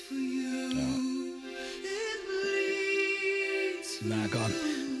 Nah, gone.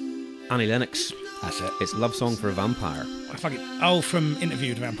 Annie Lennox. That's it. It's Love Song for a Vampire. From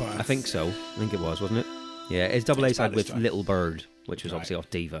Interview with the Vampire. I think so. I think it was, wasn't it? Yeah, it's double A side about with this time. Little Bird, which was obviously off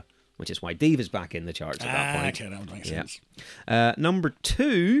Diva, which is why Diva's back in the charts at that point. Okay, that would make Yeah. sense. Number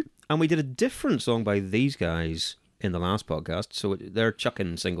 2, and we did a different song by these guys in the last podcast, so they're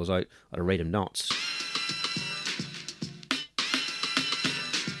chucking singles out at a rate of knots.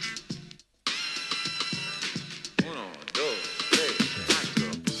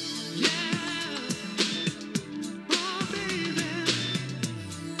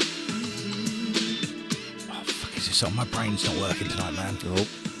 Oh, fuck is this song? My brain's not working tonight, man. Nope.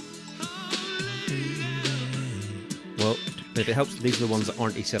 Well, if it helps, these are the ones that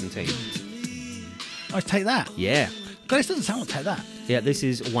aren't E17. I take that. Yeah. God, this doesn't sound like Take That. Yeah, this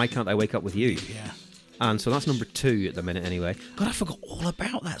is Why Can't I Wake Up With You? Yeah. And so that's number 2 at the minute anyway. God, I forgot all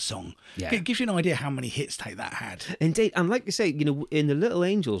about that song. Yeah. It gives you an idea how many hits Take That had. Indeed, and like I say, in the Little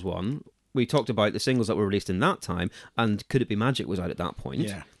Angels one, we talked about the singles that were released in that time, and Could It Be Magic was out at that point.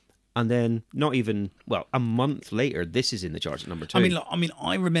 Yeah. And then, not even, a month later, this is in the charts at number 2.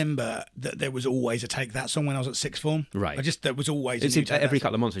 I remember that there was always a Take That song when I was at sixth form. Right. There was always It a new seems Take every That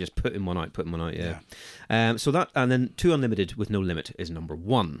couple of months, I just putting one out, yeah. So that, and then 2 Unlimited with No Limit is number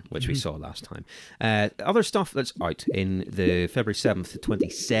 1, which we saw last time. Other stuff that's out in the February 7th to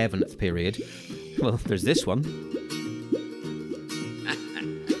 27th period, well, there's this one.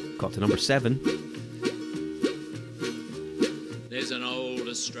 Got to number 7. There's an old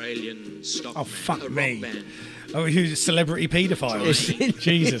Australian stockman, Oh, fuck a rock me. band, Oh, who's celebrity paedophiles?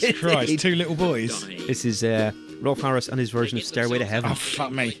 Jesus Christ, 2 little boys. dying. This is Rolf Harris and his version of Stairway to Heaven. Oh,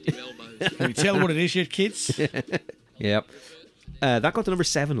 fuck me. Can you tell what it is, you kids? Yep. That got to number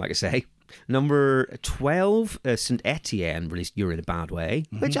 7, like I say. Number 12, St. Etienne released You're in a Bad Way,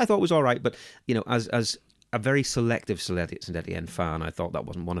 which I thought was all right, but, you know, as a very selective St. Etienne fan, I thought that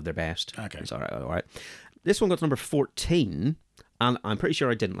wasn't one of their best. Okay. It's all right. This one got to number 14, and I'm pretty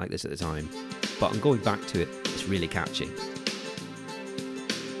sure I didn't like this at the time, but I'm going back to it. It's really catchy.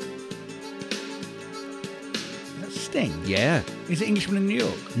 That's Sting. Yeah. Is it Englishman in New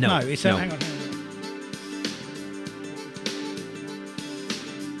York? No, it's no. hang on.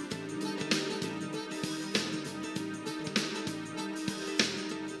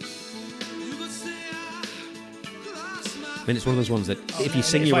 I mean, it's one of those ones that if you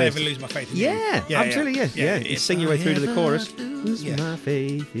sing if your I way... ever lose my faith in you. Yeah, absolutely, yeah. You sing your way through to the chorus. Lose Yeah. my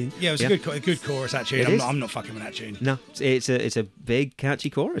faith in- Yeah, it was a good chorus actually. It and is. I'm not fucking with that tune. No, it's a big, catchy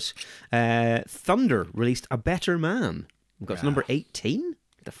chorus. Thunder released A Better Man. We've got to number 18.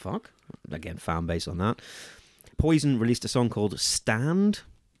 The fuck? Again, fan base on that. Poison released a song called Stand.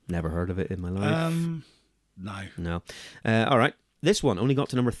 Never heard of it in my life. No. No. All right. This one only got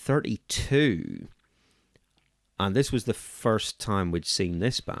to number 32. And this was the first time we'd seen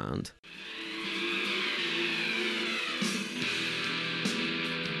this band.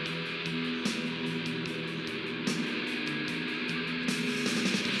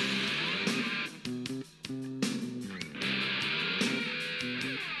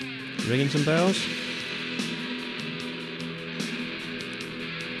 Ringing some bells?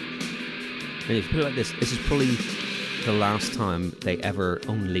 And if you put it like this is probably the last time they ever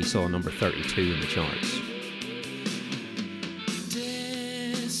only saw number 32 in the charts.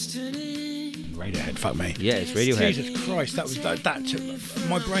 Radiohead, fuck me. Yeah, it's Radiohead. Jesus Christ, that was that took,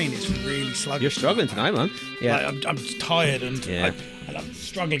 my brain is really sluggish. You're struggling tonight, man. Yeah. Like, I'm tired and, Yeah. and I'm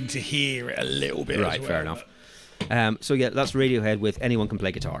struggling to hear it a little bit. Right, as well. fair enough. So yeah, that's Radiohead with Anyone Can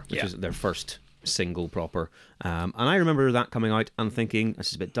Play Guitar, which Yeah. was their first single proper. And I remember that coming out and thinking, this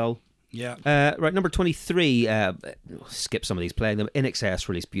is a bit dull. Yeah. Right, number 23, skip some of these playing them. In Excess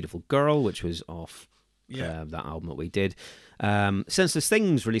released Beautiful Girl, which was off that album that we did. Senseless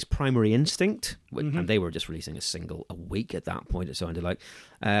Things released Primary Instinct, and they were just releasing a single a week at that point, it sounded like.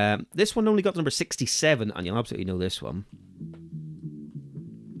 This one only got to number 67, and you'll absolutely know this one.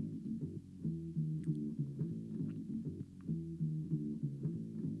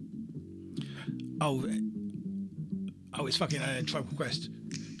 Oh, it's fucking Tribal Quest.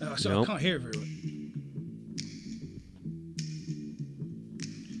 Sorry, Nope. I can't hear it very well.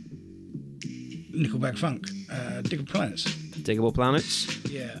 Nickelback Funk, Diggle Planets. Diggable Planets.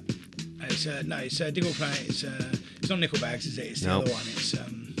 Yeah, it's Diggle Planet. It's not Nickelback, is it? It's the No. other one. It's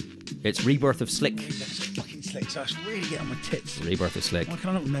It's Rebirth of Slick. that's fucking slick. So I should really get on my tits. Rebirth of Slick. Why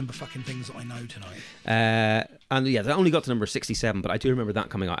can I not remember fucking things that I know tonight? And yeah, that only got to number 67, but I do remember that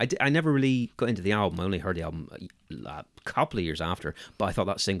coming out. I never really got into the album. I only heard the album a couple of years after, but I thought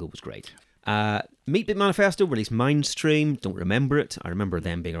that single was great. Meat Beat Manifesto released Mindstream. Don't remember it. I remember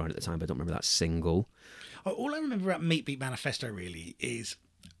them being around at the time, but I don't remember that single. All I remember about Meat Beat Manifesto really is,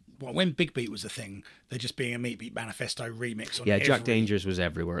 well, when Big Beat was a thing, there just being a Meat Beat Manifesto remix on Yeah, Jack every- Dangers was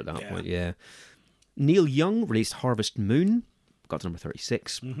everywhere at that Yeah. point, yeah. Neil Young released Harvest Moon. Got to number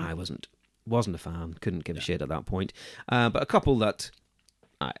 36. I wasn't a fan. Couldn't give a shit at that point. But a couple that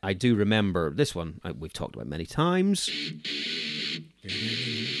I do remember. This one we've talked about many times.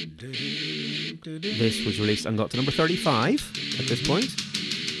 This was released and got to number 35 at this point.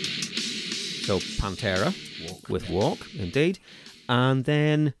 So Pantera with Walk, indeed. And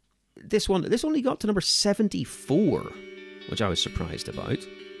then this only got to number 74, which I was surprised about.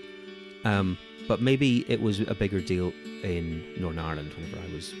 But maybe it was a bigger deal in Northern Ireland whenever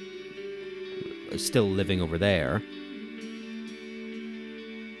I was still living over there.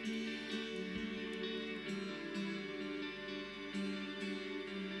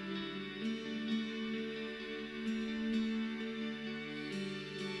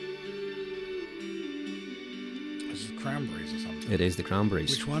 This is Cranberries or something. It is the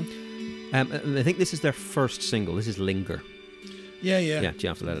Cranberries. Which one? I think this is their first single. This is Linger. Yeah. Yeah, Do You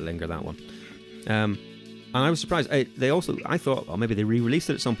Have to Let It Linger, that one. And I was surprised. I thought, oh, maybe they re-released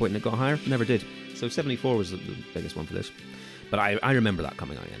it at some point and it got higher. Never did. So 74 was the biggest one for this. But I remember that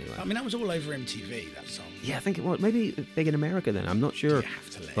coming out anyway. I mean, that was all over MTV, that song. Yeah, I think it was. Maybe big in America then. I'm not sure. You have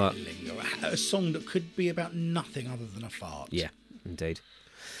to let But- it linger. A song that could be about nothing other than a fart. Yeah, indeed.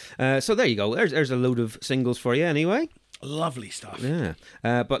 So there you go. There's a load of singles for you anyway. Lovely stuff. Yeah.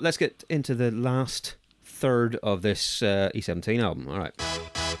 But let's get into the last third of this E17 album. All right.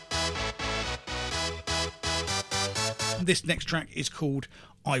 This next track is called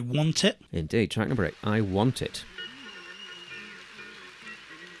I Want It. Indeed, track number 8, I Want It.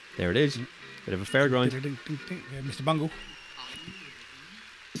 There it is. Bit of a fairground. Yeah, Mr. Bungle.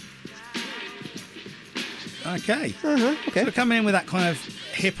 Okay. Okay. So coming in with that kind of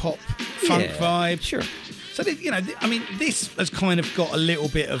hip-hop funk vibe. Sure. So, I mean, this has kind of got a little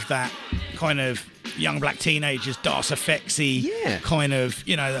bit of that kind of young black teenagers, Das Effectsy kind of,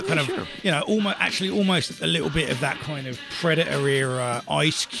 that kind of, almost a little bit of that kind of Predator era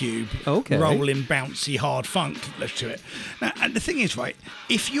Ice Cube rolling, bouncy, hard funk to it. Now, and the thing is, right,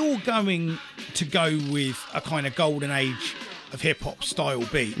 if you're going to go with a kind of golden age of hip-hop style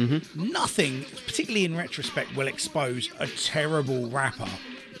beat, nothing, particularly in retrospect, will expose a terrible rapper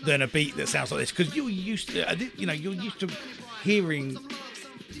than a beat that sounds like this, because you're used to hearing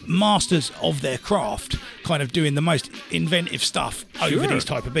masters of their craft kind of doing the most inventive stuff over these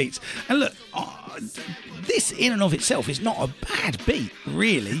type of beats. And look, this in and of itself is not a bad beat,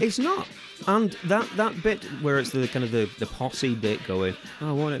 really. It's not. And that bit where it's the kind of the posse bit going,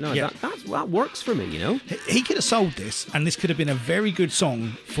 I want it now. Yeah. That works for me, He could have sold this, and this could have been a very good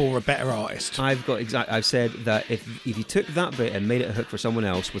song for a better artist. I've said that if you took that bit and made it a hook for someone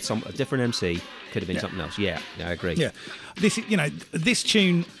else with a different MC, could have been something else. Yeah, I agree. Yeah, this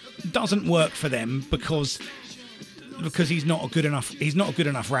tune doesn't work for them because he's not a good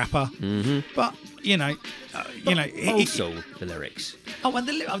enough rapper. But also the lyrics. Oh, and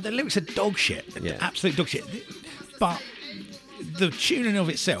the lyrics are dog shit. Yeah. Absolute dog shit. But the tune in of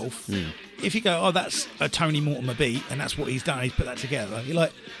itself, if you go, that's a Tony Mortimer beat, and that's what he's done, he's put that together, you're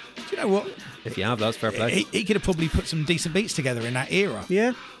like, do you know what? If you have, that's fair play. He could have probably put some decent beats together in that era.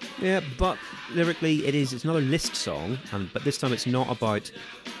 Yeah, but lyrically it's another list song, but this time it's not about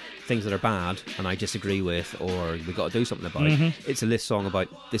things that are bad and I disagree with, or we got to do something about. It's a list song about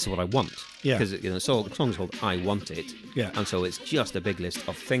this is what I want. Yeah. Because the song's called I Want It. Yeah. And so it's just a big list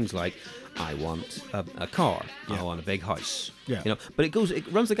of things like I want a car. Yeah. I want a big house. Yeah. But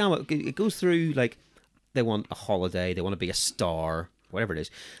it runs the gamut. It goes through like they want a holiday, they want to be a star, whatever it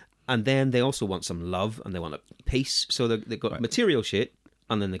is, and then they also want some love and they want a peace. So they've got material shit,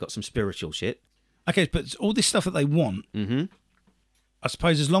 and then they've got some spiritual shit. Okay, but all this stuff that they want. I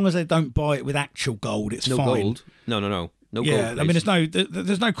suppose as long as they don't buy it with actual gold, it's no fine. Gold. No gold. Yeah, I mean,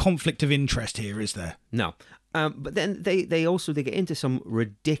 there's no conflict of interest here, is there? No. But then they get into some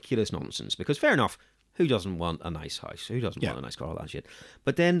ridiculous nonsense, because fair enough, who doesn't want a nice house? Who doesn't want a nice car? All that shit.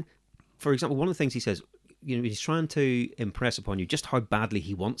 But then, for example, one of the things he says, he's trying to impress upon you just how badly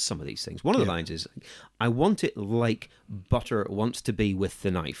he wants some of these things. One of the lines is, I want it like butter wants to be with the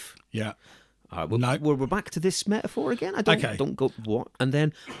knife. Yeah. We're back to this metaphor again. Don't go what? And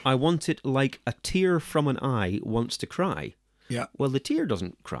then I want it like a tear from an eye wants to cry. Yeah. Well, the tear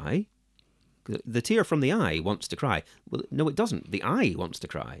doesn't cry. The tear from the eye wants to cry. Well, no, it doesn't. The eye wants to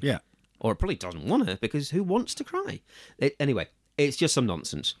cry. Yeah. Or it probably doesn't want to, because who wants to cry? Anyway, it's just some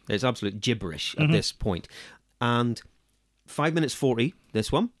nonsense. It's absolute gibberish at this point. And 5 minutes 40,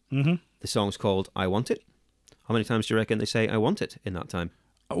 this one. The song's called I Want It. How many times do you reckon they say I want it in that time?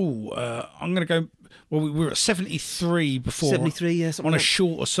 Oh, I'm going to go... Well, we were at 73 before. 73, yes. On a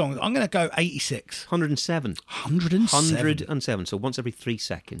shorter song. I'm going to go 86. 107. 107. So once every 3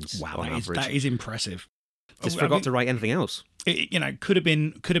 seconds. Wow, on average. That is impressive. Just forgot to write anything else. Could have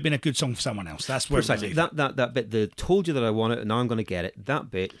been a good song for someone else. That's where precisely that bit. The told you that I want it, and now I'm going to get it. That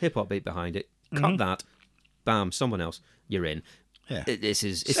bit, hip hop beat behind it. Cut that. Bam. Someone else. You're in. Yeah.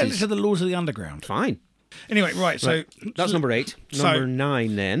 Send it to the Lords of the Underground. Fine. Anyway, right. So that's number 8. Number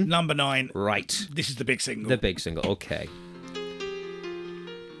 9, then. Number 9. Right. This is the big single. The big single. Okay.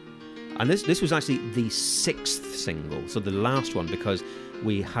 And this was actually the 6th single, so the last one, because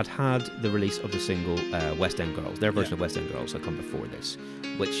we had the release of the single West End Girls. Their version of West End Girls had come before this,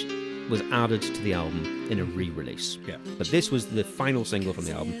 which was added to the album in a re-release. Yeah. But this was the final single from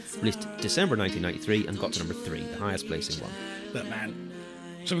the album, released December 1993, and got to number 3, the highest placing one. Look, man.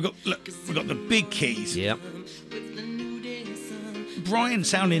 So we've got the big keys. Yep. Brian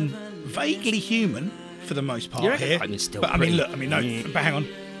sounding vaguely human for the most part here. I mean, still but pretty. no, but hang on.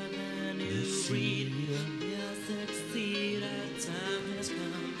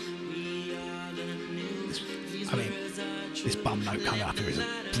 This bum note coming up here is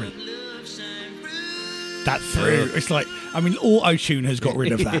brilliant. That through, it's like, auto-tune has got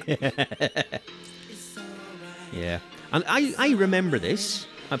rid of that. Yeah. And I remember this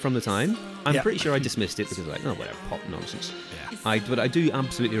from the time. I'm pretty sure I dismissed it because whatever, pop nonsense. Yeah. But I do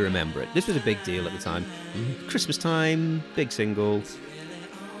absolutely remember it. This was a big deal at the time. Christmas time, big single.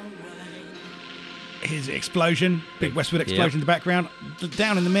 Here's Explosion, big Westwood Explosion in the background,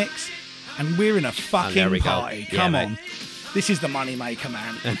 down in the mix, and we're in a fucking party. Come on. This is the money maker,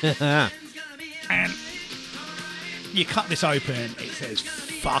 man. And you cut this open, it says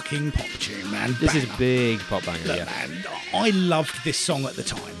fucking pop tune, man. This is a Banger. big pop banger, Look, yeah. man, I loved this song at the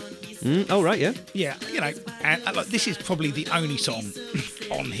time. Oh, right, yeah. Yeah, you know, and like, this is probably the only song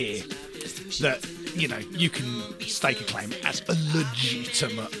on here that, you know, you can stake a claim as a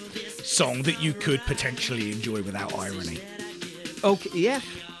legitimate song that you could potentially enjoy without irony. Okay, yeah.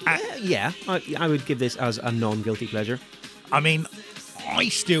 Yeah. I would give this as a non-guilty pleasure. I mean, I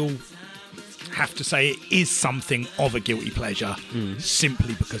still have to say it is something of a guilty pleasure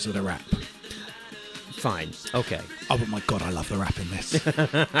simply because of the rap. Fine. Okay. Oh, but my God, I love the rap in this.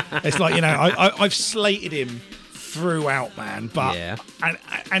 It's like, you know, I've slated him throughout, man, but Yeah.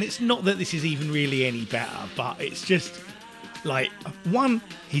 and it's not that this is even really any better, but it's just like, one,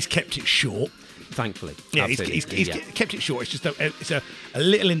 he's kept it short. Thankfully. Yeah, Absolutely. he's kept it short. It's just it's a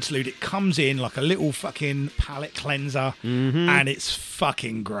little interlude. It comes in like a little fucking palate cleanser, and it's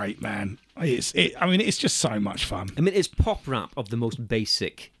fucking great, man. I mean, it's just so much fun. I mean, it's pop rap of the most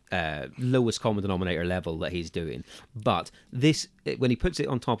basic, lowest common denominator level that he's doing. But this, when he puts it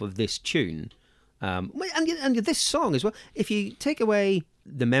on top of this tune, and this song as well, if you take away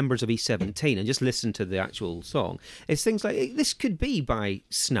the members of E17 and just listen to the actual song, it's things like, this could be by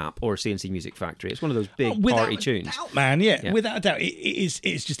Snap or CNC Music Factory. It's one of those big party tunes. Doubt, man, yeah, without a doubt. It's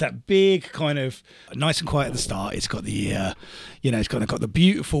just that big kind of nice and quiet at the start. It's got the, it's got the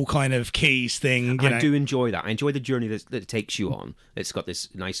beautiful kind of keys thing. I do enjoy that. I enjoy the journey that it takes you on. It's got this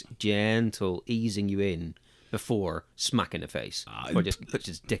nice, gentle easing you in before smack in the face, or just puts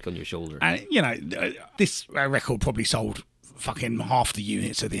his dick on your shoulder. And, you know, this record probably sold fucking half the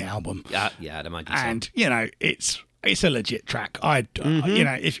units of the album. Yeah, I'd imagine so. And, you know, it's a legit track. You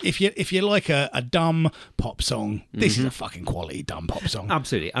know, if you like a dumb pop song, this is a fucking quality dumb pop song.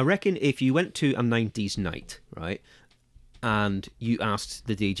 Absolutely. I reckon if you went to a 90s night, right, and you asked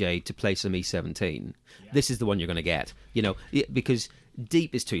the DJ to play some E17, this is the one you're going to get. You know, because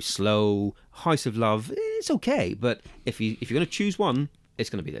Deep is too slow, House of Love, it's okay, but if you're going to choose one, it's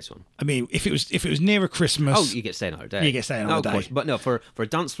going to be this one. I mean, if it was nearer Christmas, Oh, you get Stay Another Day. You get Stay Another Of Day. course. But no, for a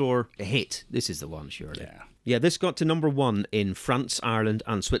dance floor hit, this is the one, surely. Yeah. Yeah, this got to number 1 in France, Ireland,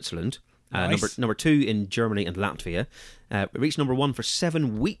 and Switzerland. Nice. Number 2 in Germany and Latvia. It reached number 1 for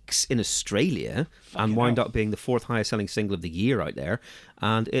 7 weeks in Australia and wound up being the 4th highest selling single of the year out there.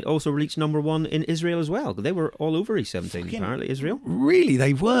 And it also reached number 1 in Israel as well. They were all over E17, apparently, Israel. really,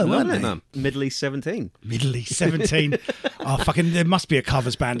 they were, weren't Lovely, they? man. Middle East 17. Middle East 17. Oh, fucking, there must be a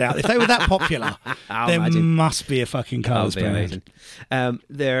covers band out. If they were that popular, there imagine. must be a fucking covers That would be band. amazing.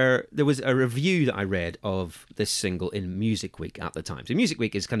 There was a review that I read of this single in Music Week at the time. So Music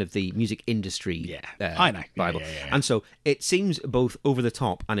Week is kind of the music industry I know. Yeah, Bible. yeah. And so it seems both over the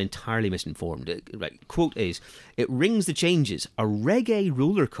top and entirely misinformed. Right, quote is, "It rings the changes, a reggae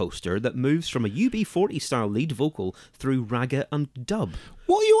roller coaster that moves from a UB40 style lead vocal through ragga and dub."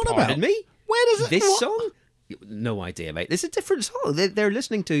 What are you on Pardon about? me? Where does it... This what? song? No idea, mate. It's a different song. They're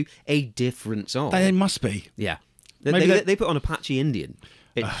listening to a different song. They must be. Yeah. Maybe They put on Apache Indian.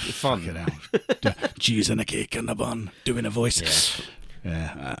 It's fun. Fucking hell. Cheese and a cake and a bun. Doing a voice.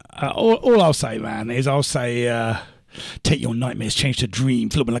 Yeah. All I'll say, man, is I'll say... take your nightmares, change to dream,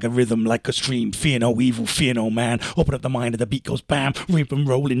 flowing like a rhythm, like a stream. Fear no evil, fear no man. Open up the mind, and the beat goes bam. Rip and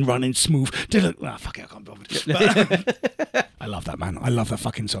rolling, running smooth. Fuck it, I can't bother. But, I love that, man. I love that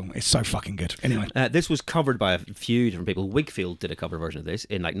fucking song. It's so fucking good. Anyway, This was covered by a few different people. Wigfield did a cover version of this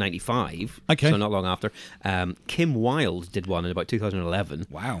in like 95. Okay. So not long after. Kim Wilde did one in about 2011.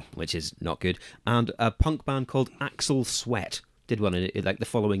 Wow. Which is not good. And a punk band called Axel Sweat did one in like the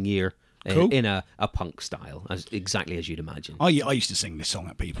following year. Cool. In a punk style, exactly as you'd imagine. I used to sing this song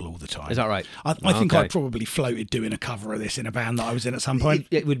at people all the time. Is that right? I think Okay. I probably floated doing a cover of this in a band that I was in at some point.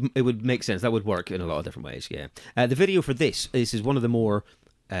 It would make sense. That would work in a lot of different ways. Yeah. The video for this is one of the more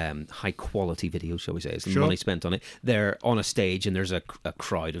high quality videos, shall we say? It's the money spent on it. They're on a stage and there's a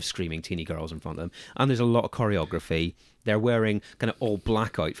crowd of screaming teeny girls in front of them, and there's a lot of choreography. They're wearing kind of all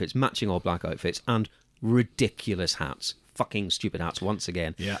black outfits, matching all black outfits, and ridiculous hats. Fucking stupid hats once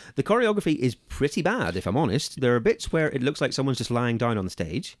again. Yeah. The choreography is pretty bad, if I'm honest. There are bits where it looks like someone's just lying down on the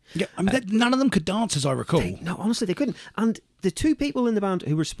stage. Yeah, I mean, none of them could dance, as I recall. No, honestly, they couldn't. And the 2 people in the band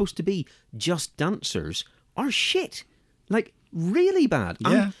who were supposed to be just dancers are shit. Like, really bad. Yeah.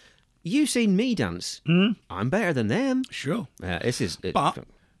 And you've seen me dance. I'm better than them. Sure. This is... But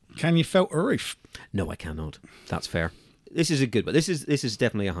can you felt a roof? No, I cannot. That's fair. This is a good one. This is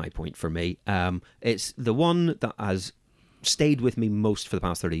definitely a high point for me. It's the one that has stayed with me most for the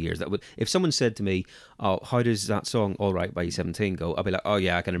past 30 years. That would, if someone said to me, "Oh, how does that song All Right by E17 go?" I'll be like, "Oh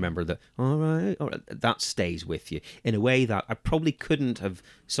yeah, I can remember that. All right, all right." That stays with you in a way that I probably couldn't have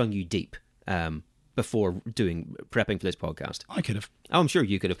sung you deep before prepping for this podcast. I could have. Oh, I'm sure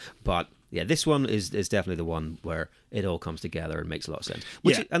you could have, but yeah, this one is definitely the one where it all comes together and makes a lot of sense.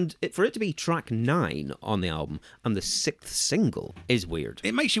 For it to be track 9 on the album and the 6th single is weird.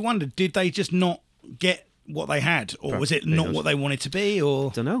 It makes you wonder, did they just not get what they had, or was it not what they wanted to be,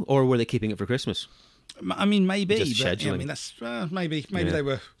 or don't know, or were they keeping it for Christmas? I mean, maybe, Just but scheduling. I mean, that's maybe they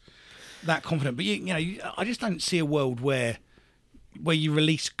were that confident. But I just don't see a world where you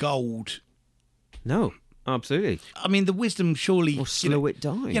release Gold. No, absolutely. I mean, the wisdom surely Or slow it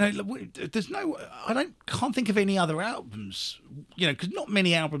down. There's no. Can't think of any other albums. Because not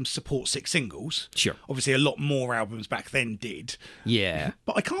many albums support 6 singles. Sure. Obviously, a lot more albums back then did. Yeah.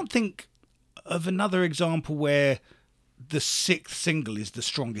 But I can't think of another example where the 6th single is the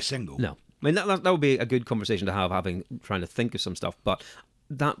strongest single. No. I mean, that would be a good conversation to have, trying to think of some stuff, but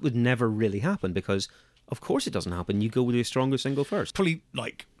that would never really happen because, of course, it doesn't happen. You go with your strongest single first. Probably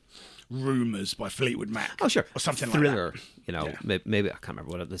like Rumours by Fleetwood Mac. Oh, sure. Or something Thriller, like that. Maybe I can't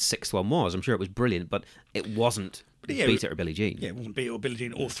remember what the 6th one was. I'm sure it was brilliant, but it wasn't Beat It or Billie Jean. Yeah, it wasn't Beat It or Billie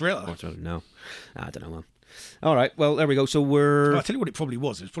Jean or Thriller. No. I don't know, man. All right, well, there we go. So I'll tell you what it probably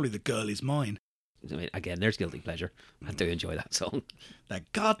was. It's probably The Girl Is Mine. I mean, again, there's guilty pleasure. I do enjoy that song.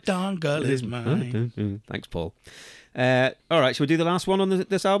 That goddamn girl is mine. Thanks, Paul. All right, shall we do the last one on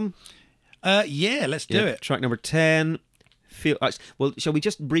this album? Yeah, let's do it. Track number 10. Well, shall we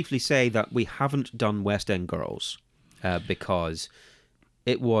just briefly say that we haven't done West End Girls because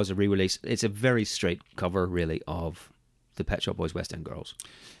it was a re-release. It's a very straight cover, really, of the Pet Shop Boys' West End Girls.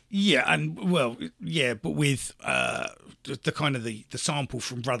 Yeah, but with the kind of the sample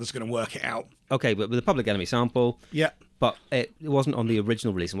from Brother's Gonna Work It Out. Okay, but with the Public Enemy sample. Yeah. But it wasn't on the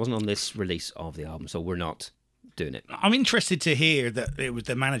original release. It wasn't on this release of the album, so we're not doing it. I'm interested to hear that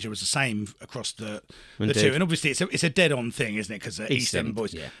the manager was the same across the Indeed. two, and obviously it's a dead-on thing, isn't it? Because East End End,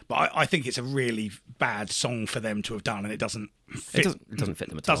 Boys. yeah. But I think it's a really bad song for them to have done, and it doesn't fit. It doesn't fit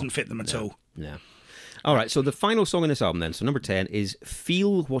them at all. Doesn't fit them at all. No. All right, so the final song on this album then, so number 10 is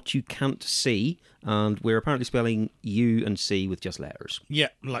Feel What You Can't See, and we're apparently spelling U and C with just letters. Yeah,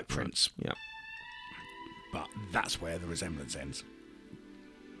 like Prince. Yeah. But that's where the resemblance ends.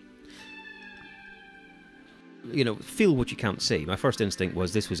 Feel What You Can't See. My first instinct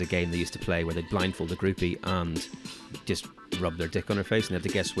was this was a game they used to play where they'd blindfold the groupie and just rub their dick on her face and they had to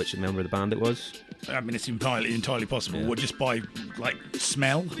guess which member of the band it was. I mean, it's entirely possible. Yeah. Or just by,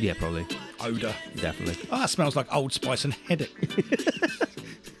 smell, Yeah, probably. odour. Definitely. Oh, that smells like Old Spice and headache.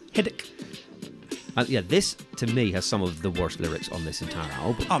 Headache. And yeah, this, to me, has some of the worst lyrics on this entire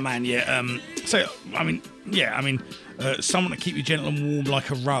album. Oh, man, yeah. Someone to keep you gentle and warm like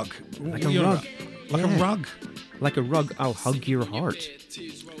a rug. Like a rug. Like Yeah. a rug. Like a rug, I'll hug your heart.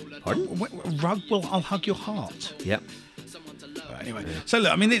 Pardon? A rug will I'll hug your heart. Yep. Anyway, so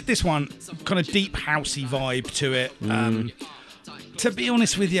look, I mean, this one, kind of deep housey vibe to it. To be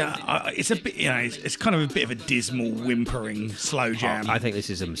honest with you, it's a bit, it's kind of a bit of a dismal, whimpering slow jam. I think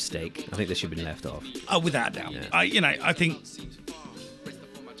this is a mistake. I think this should have been left off. Oh, without doubt. Yeah. I think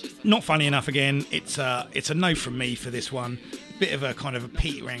not funny enough. Again, it's a no from me for this one. Bit of a kind of a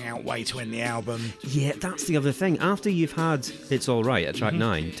petering out way to end the album. Yeah, that's the other thing. After you've had It's All Right at track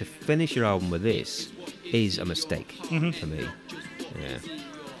 9, to finish your album with this is a mistake for me. Yeah.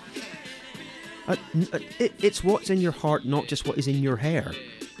 It's what's in your heart, not just what is in your hair.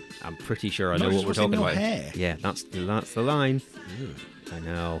 I'm pretty sure I know what we're talking about. Hair. Yeah, that's the line. I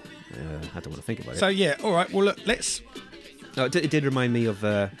know. I don't want to think about it. So yeah, all right. Well, look, let's. Oh, it did remind me of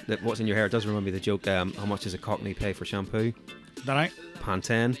that. What's in your hair? It does remind me of the joke. How much does a Cockney pay for shampoo? Don't know.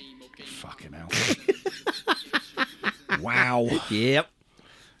 Pantene. Fucking hell. Wow. Yep.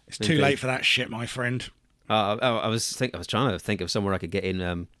 It's too late for that shit, my friend. I was trying to think of somewhere I could get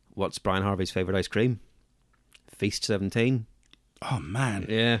in. What's Brian Harvey's favourite ice cream? Feast 17. Oh man.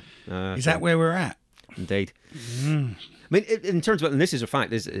 Yeah. Is that where we're at? Indeed. I mean, in terms of, and this is a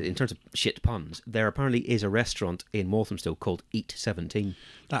fact, in terms of shit puns, there apparently is a restaurant in Walthamstow called Eat 17.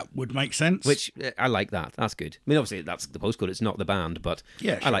 That would make sense. Which, I like that. That's good. I mean, obviously, that's the postcode. It's not the band, but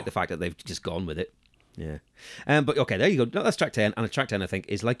Yeah, I like sure. the fact that they've just gone with it. Yeah. But, okay, there you go. No, that's track 10. And track 10, I think,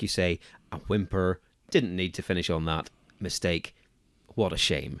 is, like you say, a whimper. Didn't need to finish on that. Mistake. What a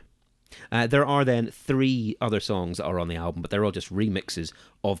shame. There are then 3 other songs that are on the album, but they're all just remixes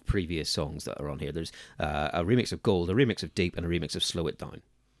of previous songs that are on here. There's a remix of Gold, a remix of Deep, and a remix of Slow It Down.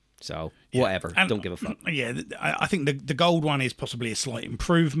 So, Yeah. whatever. And- Don't give a fuck. Yeah, I think the gold one is possibly a slight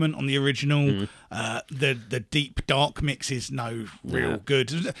improvement on the original. The deep dark mix is no real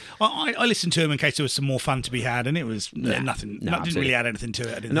good. I listened to him in case there was some more fun to be had, and it was nothing. Didn't absolutely. really add anything to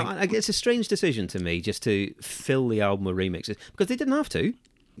it. I didn't No, think. it's a strange decision to me just to fill the album with remixes because they didn't have to.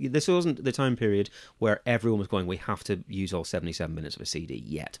 This wasn't the time period where everyone was going, we have to use all 77 minutes of a CD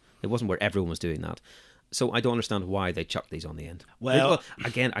yet. It wasn't where everyone was doing that. So I don't understand why they chucked these on the end. Well-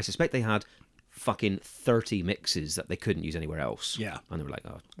 again, I suspect they had fucking 30 mixes that they couldn't use anywhere else. Yeah. And they were like,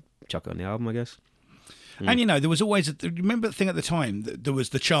 oh, chuck it on the album, I guess. And there was always remember the thing at the time that there was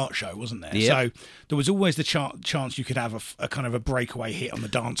the chart show, wasn't there? Yep. So there was always the chance you could have a kind of a breakaway hit on the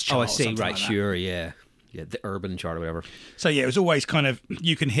dance chart. Oh, I or see. something Right, like that. sure, yeah. Yeah, the urban chart or whatever. So yeah, it was always kind of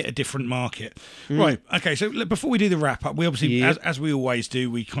you can hit a different market, right? Okay, so before we do the wrap up, we obviously, as we always do,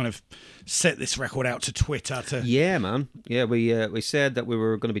 we kind of set this record out to Twitter to. Yeah, man. Yeah, we said that we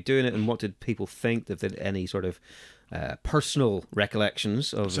were going to be doing it, and what did people think? If they had any sort of personal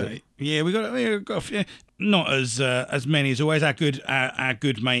recollections of So it? yeah, we got not as many as always. Our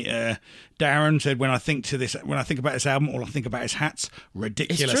good mate Darren said, when I think about this album, all I think about is hats,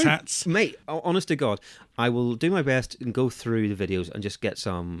 ridiculous hats. Mate, honest to God, I will do my best and go through the videos and just get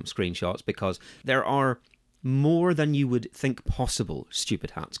some screenshots because there are more than you would think possible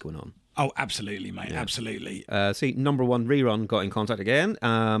stupid hats going on. Oh, absolutely, mate, absolutely. See, number one rerun got in contact again,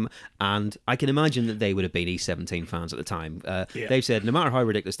 and I can imagine that they would have been E17 fans at the time. They've said no matter how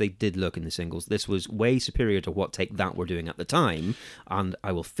ridiculous they did look in the singles, this was way superior to what Take That were doing at the time, and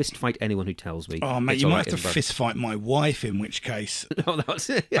I will fist fight anyone who tells me. Oh, mate, it's you all might right have to in the fist fight my wife, in which case No, that's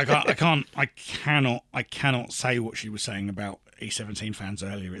it. I cannot say what she was saying about E17 fans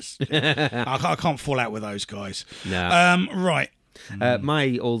earlier. I can't fall out with those guys. No. Right.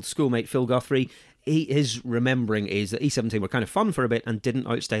 My old schoolmate Phil Guthrie, his remembering is that E17 were kind of fun for a bit and didn't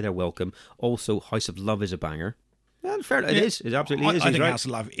outstay their welcome. Also, House of Love is a banger. Well, fair, it is. It absolutely is. I He's think right. House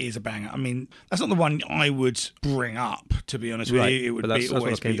of Love is a banger. I mean, that's not the one I would bring up, to be honest with Right, you. It would but that's what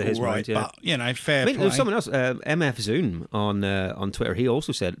always came be to his all right. mind, yeah. But, fair I mean, play. there's someone else, MF Zoom on Twitter. He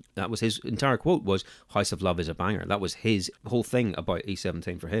also said that was his entire quote was "House of Love is a banger." That was his whole thing about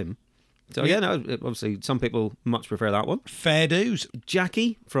E17 for him. So yeah, no, obviously some people much prefer that one. Fair dues.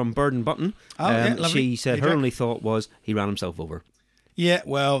 Jackie from Bird and Button, Yeah, lovely. she said Hey, her Jack. only thought was he ran himself over. Yeah,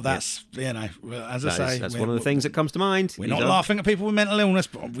 well, that's, well, as I say. That's one of the things that comes to mind. We're not laughing at people with mental illness,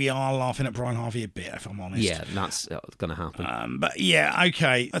 but we are laughing at Brian Harvey a bit, if I'm honest. Yeah, that's going to happen. But yeah,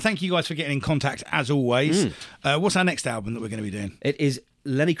 okay. Thank you guys for getting in contact as always. What's our next album that we're going to be doing? It is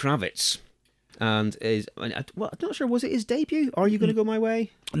Lenny Kravitz. And I'm not sure, was it his debut? Are You Going to Go My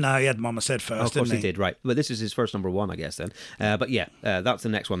Way? No, he had Mama Said first, Oh, of course didn't he did, right. But this is his first number one, I guess, then. But yeah, that's the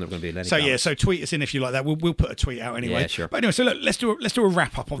next one that we're going to be Lenny So Kravitz. yeah, so tweet us in if you like that. We'll put a tweet out anyway. Yeah, sure. But anyway, so look, let's do a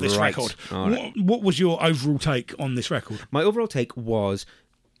wrap up of this Right. record. All right. What was your overall take on this record? My overall take was,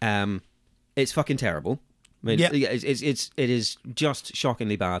 it's fucking terrible. I mean, Yeah. it is just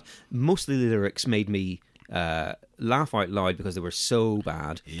shockingly bad. Most of the lyrics made me laugh out loud because they were so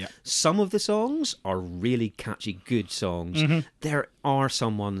bad. Yeah. Some of the songs are really catchy, good songs. Mm-hmm. There are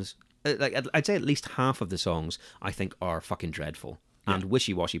some ones, like I'd say at least half of the songs I think are fucking dreadful and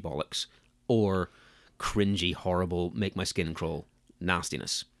wishy-washy bollocks or cringy, horrible, make my skin crawl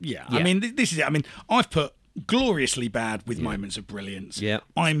nastiness. Yeah, I mean, this is it. I mean, I've put gloriously bad with moments of brilliance. Yeah.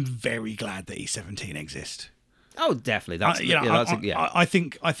 I'm very glad that E17 exist. Oh, definitely. That's I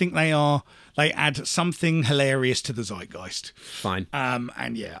think they add something hilarious to the zeitgeist. fine.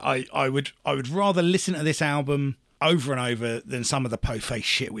 And yeah, I would rather listen to this album over and over than some of the po-face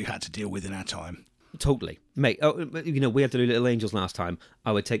shit we've had to deal with in our time. Totally, mate. Oh, we had to do Little Angels last time.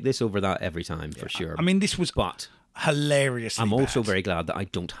 I would take this over that every time for sure. I mean, this was but hilariously I'm also bad. very glad that I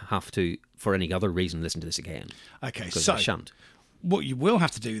don't have to, for any other reason, listen to this again. Okay, Because so I shan't. what you will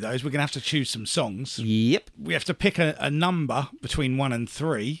have to do, though, is we're going to have to choose some songs. Yep. We have to pick a number between 1 and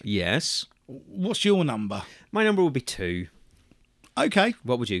 3. Yes. What's your number? My number would be 2. Okay.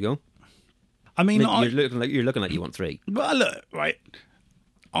 What would you go? I mean, You're looking like you want 3. well, look, right.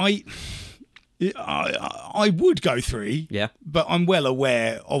 I would go 3. Yeah. But I'm well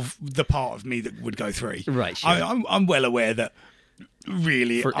aware of the part of me that would go 3. Right, sure. I'm well aware that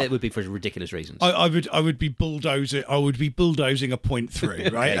really It would be for ridiculous reasons. I would be bulldozing. I would be bulldozing a point through. Right,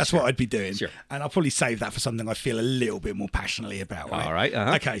 Okay, that's sure. what I'd be doing. Sure. And I'll probably save that for something I feel a little bit more passionately about. Right. All right,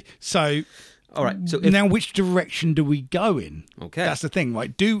 uh-huh. Okay. So. All right. So if, Now, which direction do we go in? Okay. That's the thing,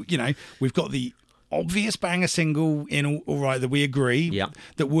 right? We've got the obvious banger single in All Right that we agree. Yeah.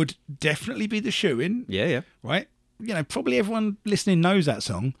 That would definitely be the shoe-in. yeah. Right. probably everyone listening knows that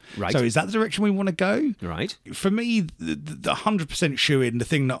song. Right. So is that the direction we want to go? Right. For me, the 100% shoe-in, the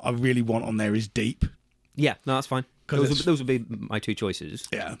thing that I really want on there is Deep. Yeah, no, that's fine. 'Cause Those would be my two choices.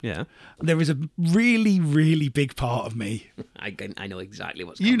 Yeah. Yeah. There is a really, really big part of me. I know exactly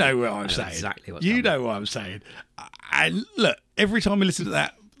what's You coming. know what I I'm know saying. exactly what's You coming. know what I'm saying. And look, every time I listen to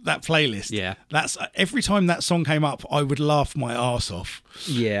that playlist, Yeah. that's every time that song came up, I would laugh my arse off.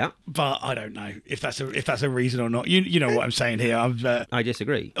 Yeah. But I don't know if that's a reason or not. You know what I'm saying here. I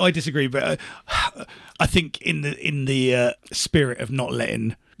disagree. I disagree, but I think in the spirit of not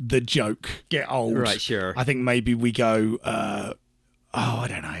letting the joke get old, Right, sure. I think maybe we go. I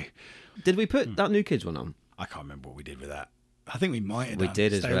don't know. Did we put that New Kids one on? I can't remember what we did with that. I think we might have We done.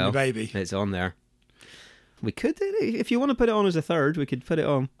 did as Stay With well. Me, baby. It's on there. We could, if you want to put it on as a third, we could put it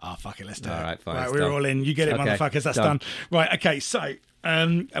on. Oh, fuck it, let's do it. All right, fine, Right, it's we're done. all in. You get it, Okay, motherfuckers. That's done. done. Right, okay, so,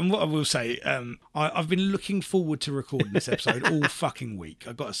 and what I will say, I've been looking forward to recording this episode all fucking week,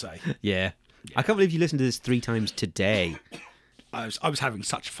 I've got to say. Yeah. I can't believe you listened to this 3 times today. I was having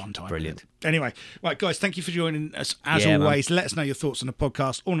such a fun time. Brilliant. with it. Anyway, right, guys, thank you for joining us as Yeah, man. always. Let us know your thoughts on the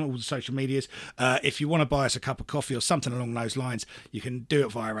podcast on all the social medias. If you want to buy us a cup of coffee or something along those lines, you can do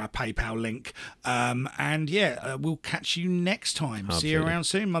it via our PayPal link. We'll catch you next time. See you Absolutely. around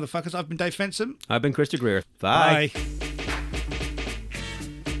soon, motherfuckers. I've been Dave Fenson. I've been Krista Greer. Bye. Bye.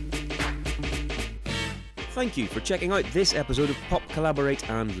 Thank you for checking out this episode of Pop Collaborate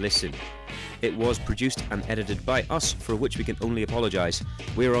and Listen. It was produced and edited by us, for which we can only apologise.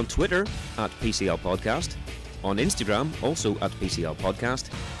 We're on Twitter at PCL Podcast, on Instagram also at PCL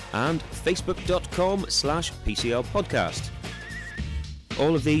Podcast, and Facebook.com/PCL Podcast.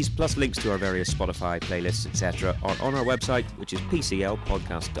 All of these, plus links to our various Spotify playlists, etc., are on our website, which is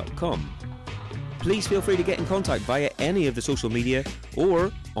PCLpodcast.com. Please feel free to get in contact via any of the social media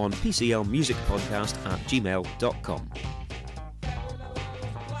or on PCLmusicpodcast@gmail.com.